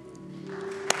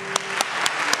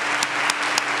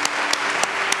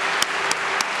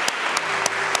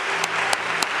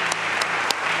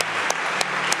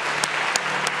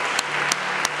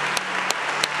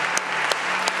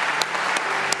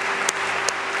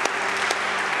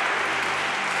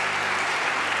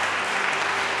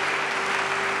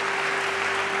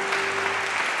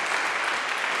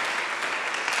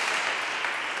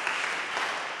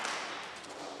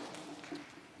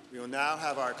 We will now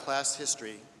have our class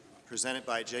history presented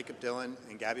by Jacob Dillon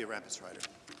and Gabby Rampitzrider.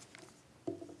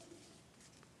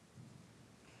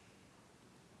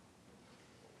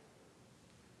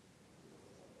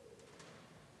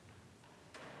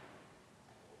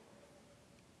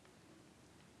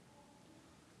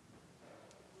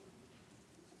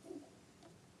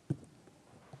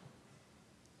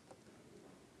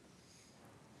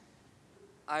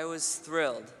 I was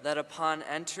thrilled that upon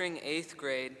entering 8th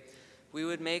grade, we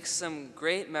would make some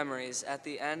great memories at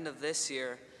the end of this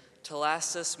year to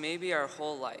last us maybe our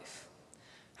whole life.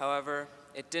 However,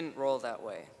 it didn't roll that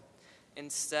way.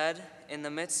 Instead, in the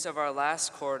midst of our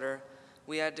last quarter,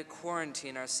 we had to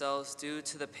quarantine ourselves due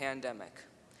to the pandemic.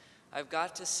 I've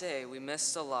got to say we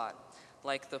missed a lot,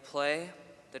 like the play,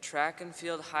 the track and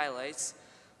field highlights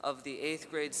of the 8th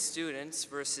grade students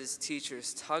versus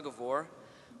teachers tug of war,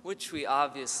 which we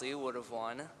obviously would have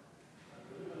won,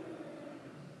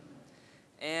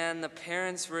 and the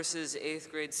parents versus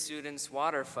 8th grade students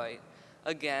water fight.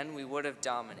 Again, we would have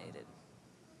dominated.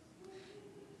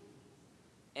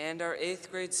 And our 8th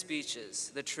grade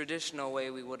speeches, the traditional way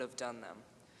we would have done them.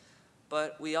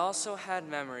 But we also had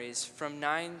memories from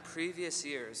 9 previous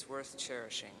years worth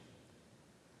cherishing.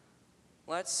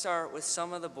 Let's start with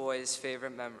some of the boys'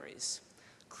 favorite memories.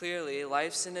 Clearly,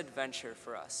 life's an adventure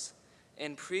for us.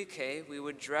 In pre-K, we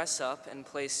would dress up and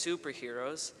play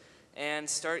superheroes and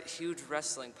start huge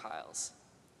wrestling piles.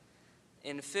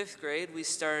 In 5th grade, we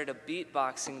started a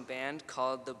beatboxing band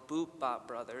called the Boop Bop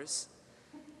Brothers.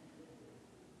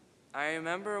 I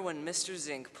remember when Mr.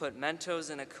 Zink put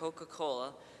Mentos in a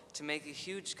Coca-Cola to make a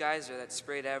huge geyser that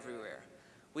sprayed everywhere.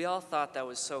 We all thought that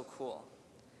was so cool.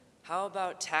 How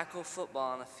about tackle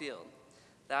football on the field?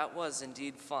 That was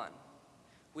indeed fun.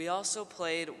 We also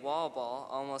played wall ball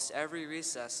almost every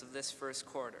recess of this first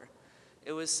quarter.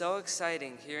 It was so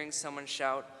exciting hearing someone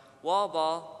shout, "Wall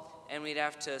ball," and we'd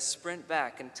have to sprint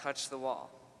back and touch the wall.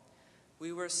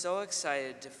 We were so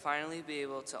excited to finally be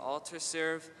able to alter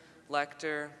serve,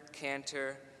 lector,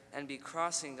 canter, and be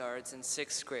crossing guards in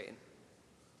 6th grade.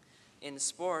 In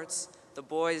sports, the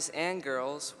boys and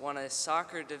girls won a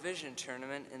soccer division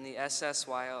tournament in the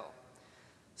SSYO.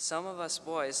 Some of us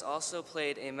boys also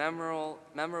played a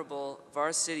memorable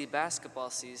varsity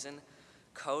basketball season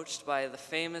coached by the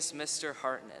famous Mr.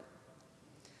 Hartnett.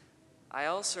 I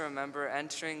also remember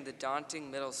entering the daunting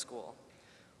middle school.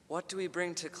 What do we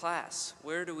bring to class?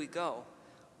 Where do we go?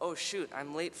 Oh shoot,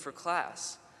 I'm late for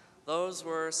class. Those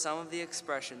were some of the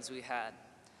expressions we had.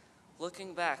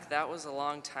 Looking back, that was a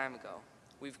long time ago.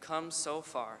 We've come so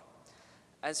far.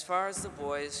 As far as the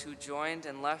boys who joined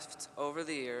and left over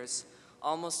the years,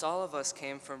 almost all of us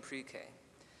came from pre-K.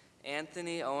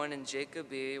 Anthony, Owen, and Jacob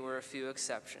B. were a few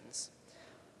exceptions.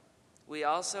 We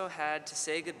also had to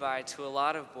say goodbye to a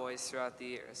lot of boys throughout the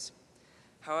years.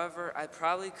 However, I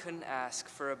probably couldn't ask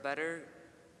for a better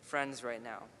friends right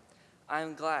now.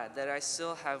 I'm glad that I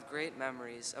still have great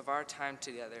memories of our time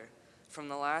together from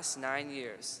the last 9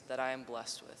 years that I am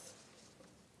blessed with.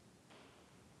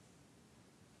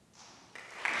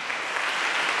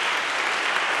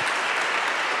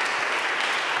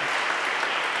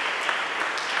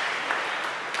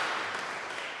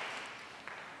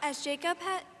 As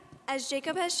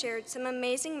Jacob has shared some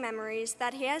amazing memories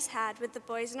that he has had with the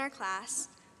boys in our class,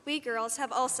 we girls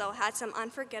have also had some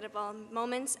unforgettable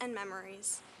moments and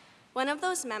memories. One of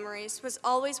those memories was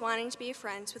always wanting to be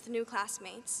friends with new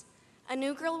classmates. A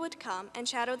new girl would come and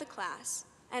shadow the class,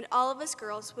 and all of us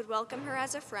girls would welcome her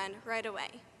as a friend right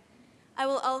away. I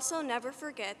will also never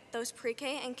forget those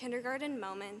pre-K and kindergarten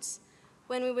moments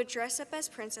when we would dress up as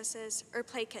princesses or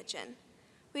play kitchen.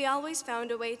 We always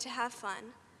found a way to have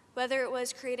fun, whether it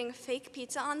was creating fake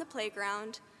pizza on the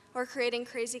playground or creating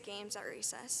crazy games at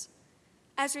recess.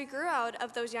 As we grew out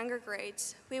of those younger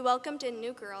grades, we welcomed in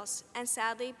new girls and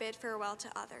sadly bid farewell to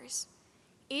others.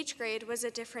 Each grade was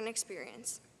a different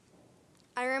experience.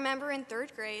 I remember in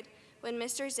 3rd grade when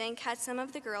Mr. Zink had some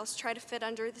of the girls try to fit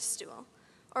under the stool,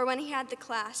 or when he had the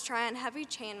class try on heavy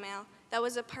chainmail that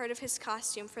was a part of his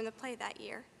costume from the play that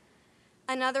year.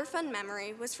 Another fun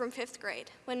memory was from 5th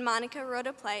grade, when Monica wrote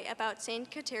a play about St.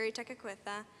 Kateri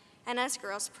Tekakwitha, and us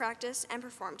girls practiced and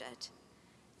performed it.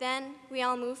 Then we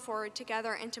all moved forward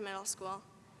together into middle school.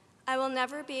 I will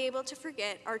never be able to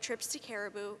forget our trips to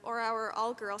Caribou or our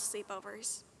all-girls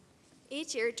sleepovers.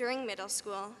 Each year during middle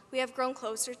school, we have grown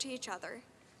closer to each other.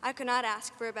 I could not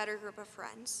ask for a better group of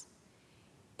friends.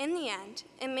 In the end,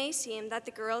 it may seem that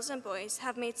the girls and boys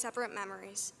have made separate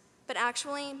memories, but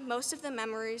actually, most of the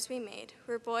memories we made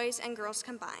were boys and girls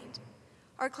combined.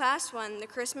 Our class won the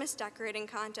Christmas decorating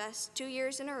contest 2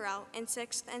 years in a row in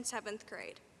 6th and 7th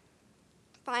grade.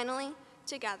 Finally,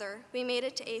 together, we made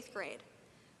it to 8th grade.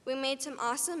 We made some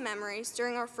awesome memories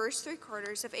during our first 3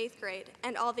 quarters of 8th grade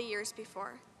and all the years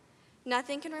before.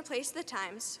 Nothing can replace the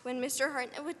times when Mr.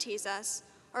 Hartnett would tease us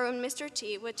or when Mr.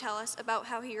 T would tell us about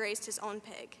how he raised his own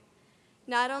pig.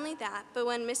 Not only that, but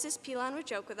when Mrs. Pilon would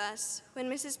joke with us, when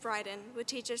Mrs. Bryden would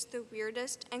teach us the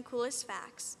weirdest and coolest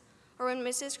facts, or when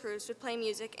Mrs. Cruz would play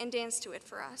music and dance to it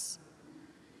for us.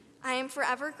 I am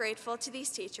forever grateful to these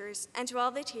teachers and to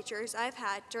all the teachers I've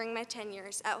had during my 10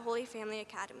 years at Holy Family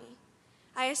Academy.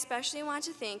 I especially want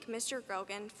to thank Mr.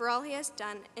 Grogan for all he has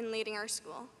done in leading our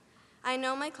school. I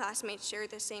know my classmates share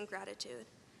the same gratitude.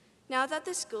 Now that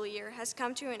the school year has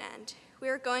come to an end, we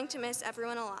are going to miss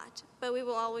everyone a lot, but we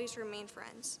will always remain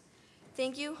friends.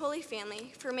 Thank you, Holy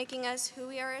Family, for making us who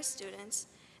we are as students,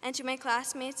 and to my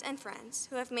classmates and friends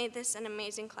who have made this an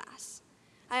amazing class.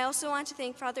 I also want to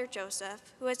thank Father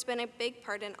Joseph, who has been a big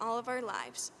part in all of our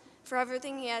lives, for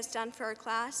everything he has done for our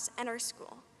class and our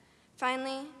school.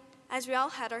 Finally, as we all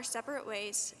head our separate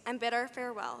ways and bid our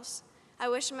farewells, I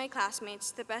wish my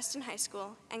classmates the best in high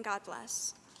school, and God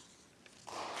bless.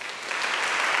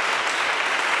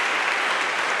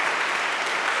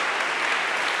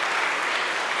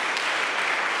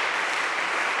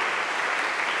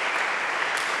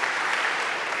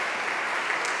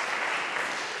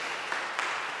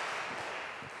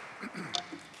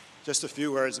 Just a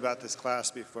few words about this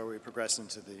class before we progress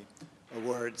into the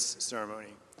awards ceremony.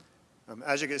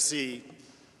 As you can see,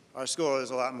 our school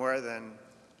is a lot more than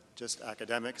just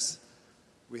academics.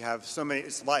 We have so many,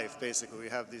 it's life basically. We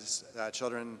have these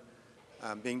children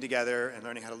being together and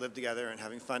learning how to live together and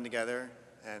having fun together,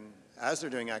 and as they're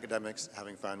doing academics,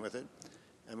 having fun with it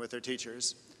and with their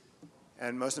teachers,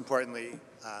 and most importantly,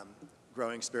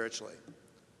 growing spiritually.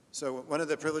 So one of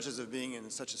the privileges of being in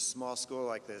such a small school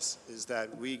like this is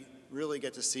that we really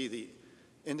get to see the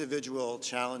individual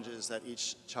challenges that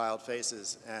each child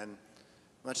faces. And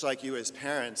much like you as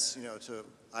parents, you know,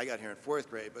 I got here in 4th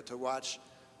grade, but to watch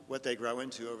what they grow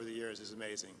into over the years is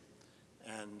amazing.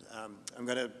 And I'm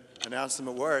going to announce some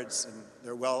awards, and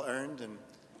they're well earned,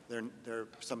 and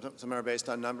some are based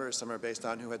on numbers, some are based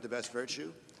on who had the best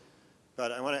virtue.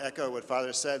 But I want to echo what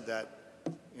Father said, that,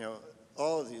 you know,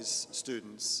 all of these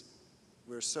students,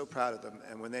 we're so proud of them,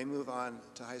 and when they move on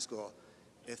to high school,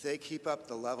 if they keep up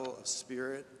the level of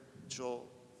spiritual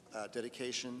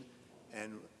dedication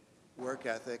and work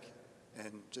ethic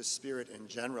and just spirit in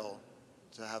general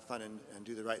to have fun and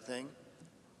do the right thing,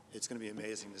 it's going to be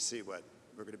amazing to see what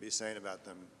we're going to be saying about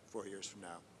them 4 years from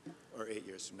now, or 8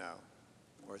 years from now,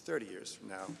 or 30 years from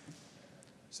now.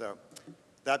 So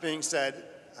That being said,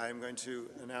 I'm going to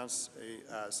announce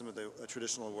some of the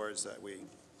traditional awards that we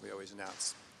always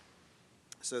announce.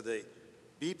 So the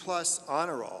B+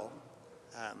 honor roll,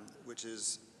 which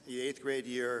is the 8th grade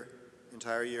year,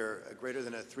 entire year, greater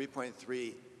than a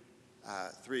 3.33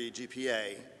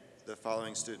 GPA, the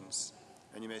following students.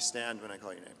 And you may stand when I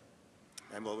call your name.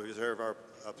 And we'll reserve our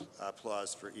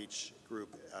applause for each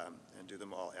group and do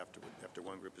them all after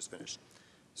one group is finished.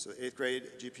 So 8th grade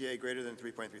GPA greater than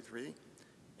 3.33,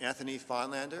 Anthony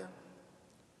Fonlander,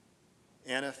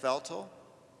 Anna Feltel,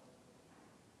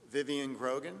 Vivian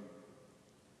Grogan,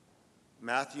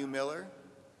 Matthew Miller,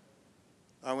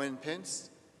 Owen Pintz,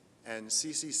 and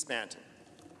Cece Spanton.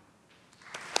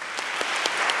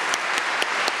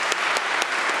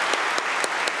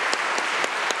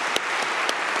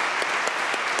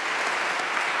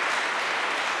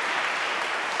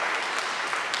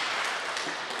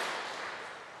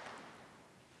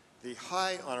 The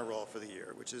high honor roll for the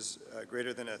year, which is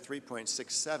greater than a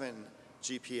 3.67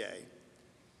 GPA,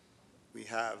 we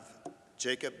have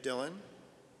Jacob Dillon,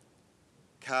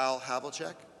 Cal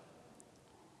Havlicek,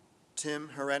 Tim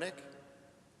Herenik,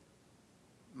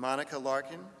 Monica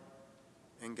Larkin,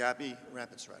 and Gabby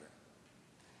Rampitzrider.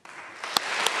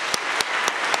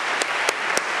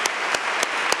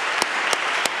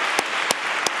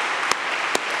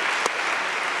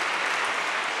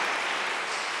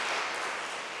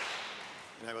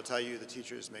 And I will tell you, the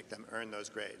teachers make them earn those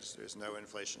grades. There's no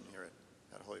inflation here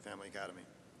at Holy Family Academy.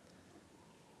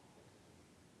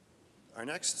 Our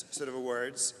next set of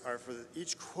awards are for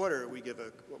each quarter we give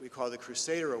what we call the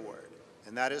Crusader Award,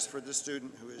 and that is for the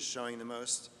student who is showing the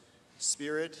most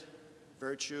spirit,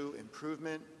 virtue,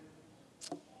 improvement,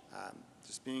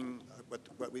 just being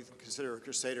what we consider a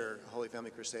Crusader, a Holy Family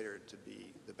Crusader, to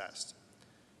be the best.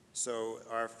 So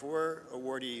our 4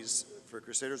 awardees for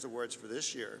Crusaders Awards for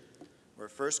this year were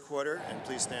first quarter, and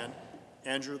please stand,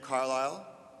 Andrew Carlisle.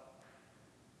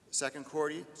 Second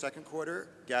quarter,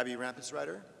 Gabby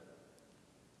Rampitzrider.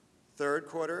 Third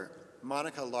quarter,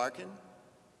 Monica Larkin.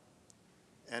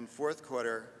 And fourth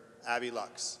quarter, Abby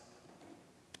Lux.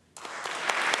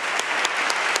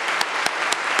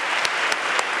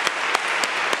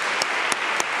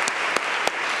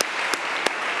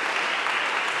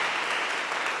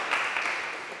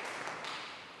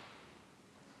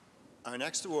 Our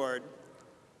next award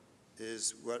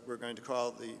is what we're going to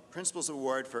call the Principal's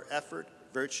Award for Effort,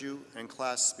 Virtue, and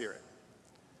Class Spirit.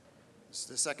 This is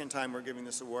the second time we're giving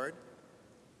this award,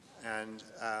 and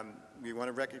we want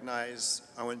to recognize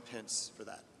Owen Pintz for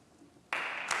that.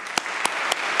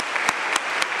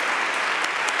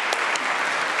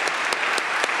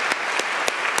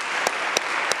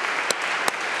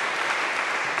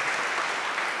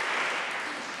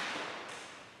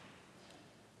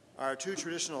 Our 2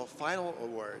 traditional final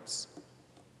awards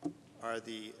are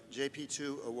the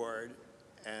JP2 Award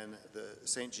and the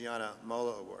St. Gianna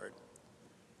Mola Award.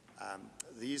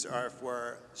 These are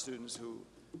for students who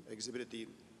exhibited the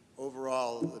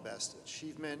best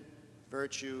achievement,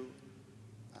 virtue,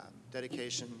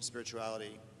 dedication,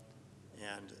 spirituality,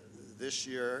 and this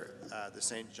year the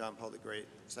St. John Paul the Great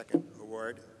II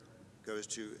Award goes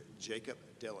to Jacob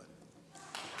Dillon.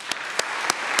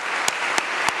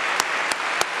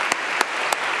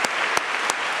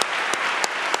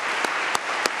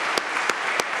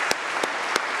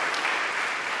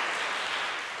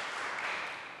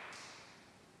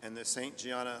 And the St.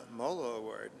 Gianna Mola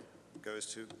Award goes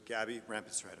to Gabby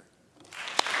Rampitzrider.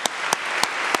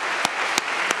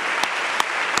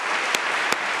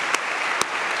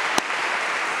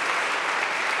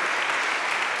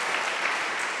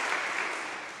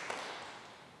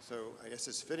 So I guess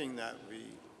it's fitting that we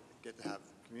get to have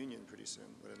communion pretty soon.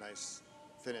 What a nice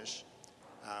finish.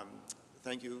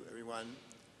 Thank you, everyone,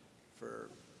 for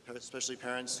especially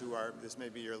parents who this may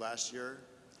be your last year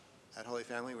at Holy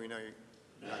Family. We know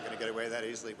you're not going to get away that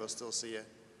easily. We'll still see you.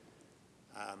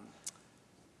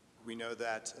 We know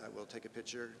that we'll take a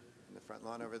picture in the front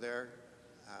lawn over there,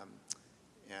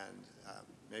 and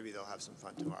maybe they'll have some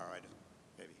fun tomorrow.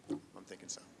 Maybe. I'm thinking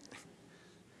so.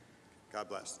 God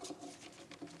bless.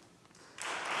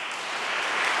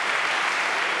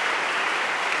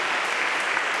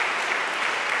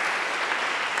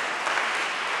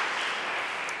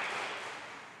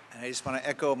 And I just want to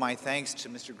echo my thanks to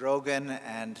Mr. Grogan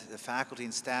and the faculty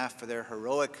and staff for their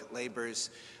heroic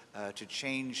labors to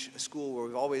change a school where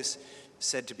we've always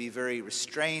said to be very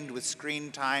restrained with screen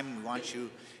time. We want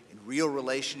you in real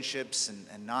relationships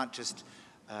and not just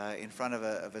in front of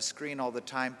a screen all the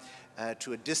time,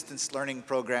 to a distance learning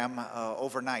program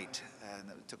overnight. and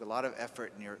it took a lot of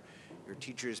effort, and your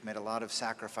teachers made a lot of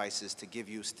sacrifices to give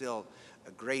you still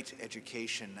a great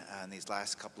education in these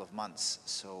last couple of months.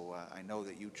 So I know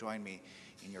that you join me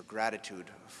in your gratitude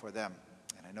for them,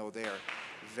 and I know they are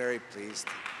very pleased.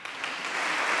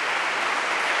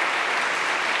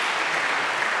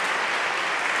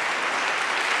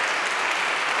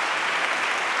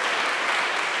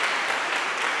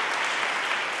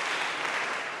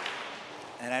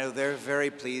 And I know they're very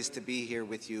pleased to be here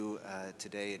with you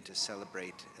today and to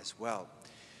celebrate as well.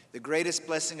 The greatest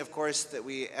blessing, of course, that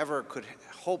we ever could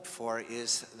hope for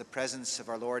is the presence of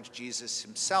our Lord Jesus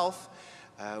himself,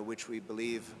 which we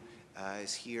believe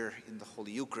is here in the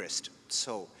Holy Eucharist.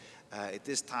 So at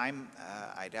this time,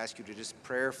 I'd ask you to just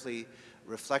prayerfully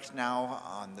reflect now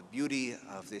on the beauty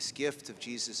of this gift of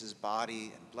Jesus'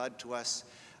 body and blood to us,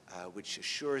 which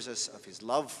assures us of his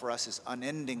love for us, his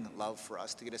unending love for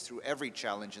us, to get us through every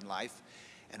challenge in life,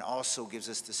 and also gives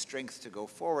us the strength to go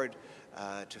forward,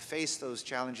 to face those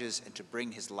challenges and to bring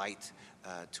his light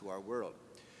to our world.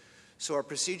 So our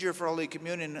procedure for Holy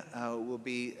Communion will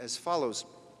be as follows.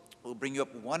 We'll bring you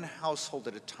up one household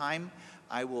at a time.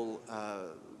 I will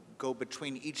go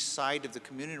between each side of the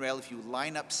communion rail. If you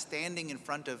line up standing in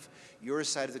front of your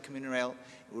side of the communion rail,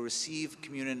 you will receive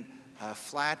communion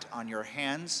flat on your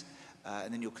hands,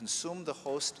 and then you'll consume the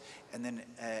host and then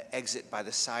exit by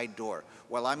the side door.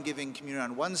 While I'm giving communion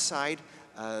on one side,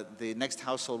 the next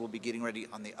household will be getting ready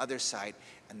on the other side,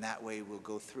 and that way we'll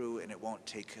go through and it won't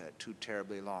take too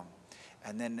terribly long.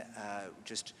 And then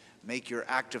just make your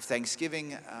act of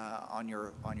thanksgiving on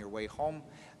your way home,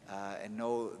 and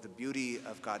know the beauty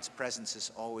of God's presence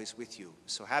is always with you.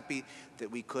 So happy that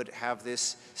we could have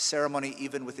this ceremony,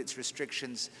 even with its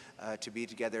restrictions, to be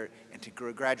together and to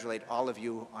congratulate all of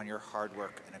you on your hard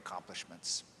work and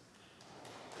accomplishments.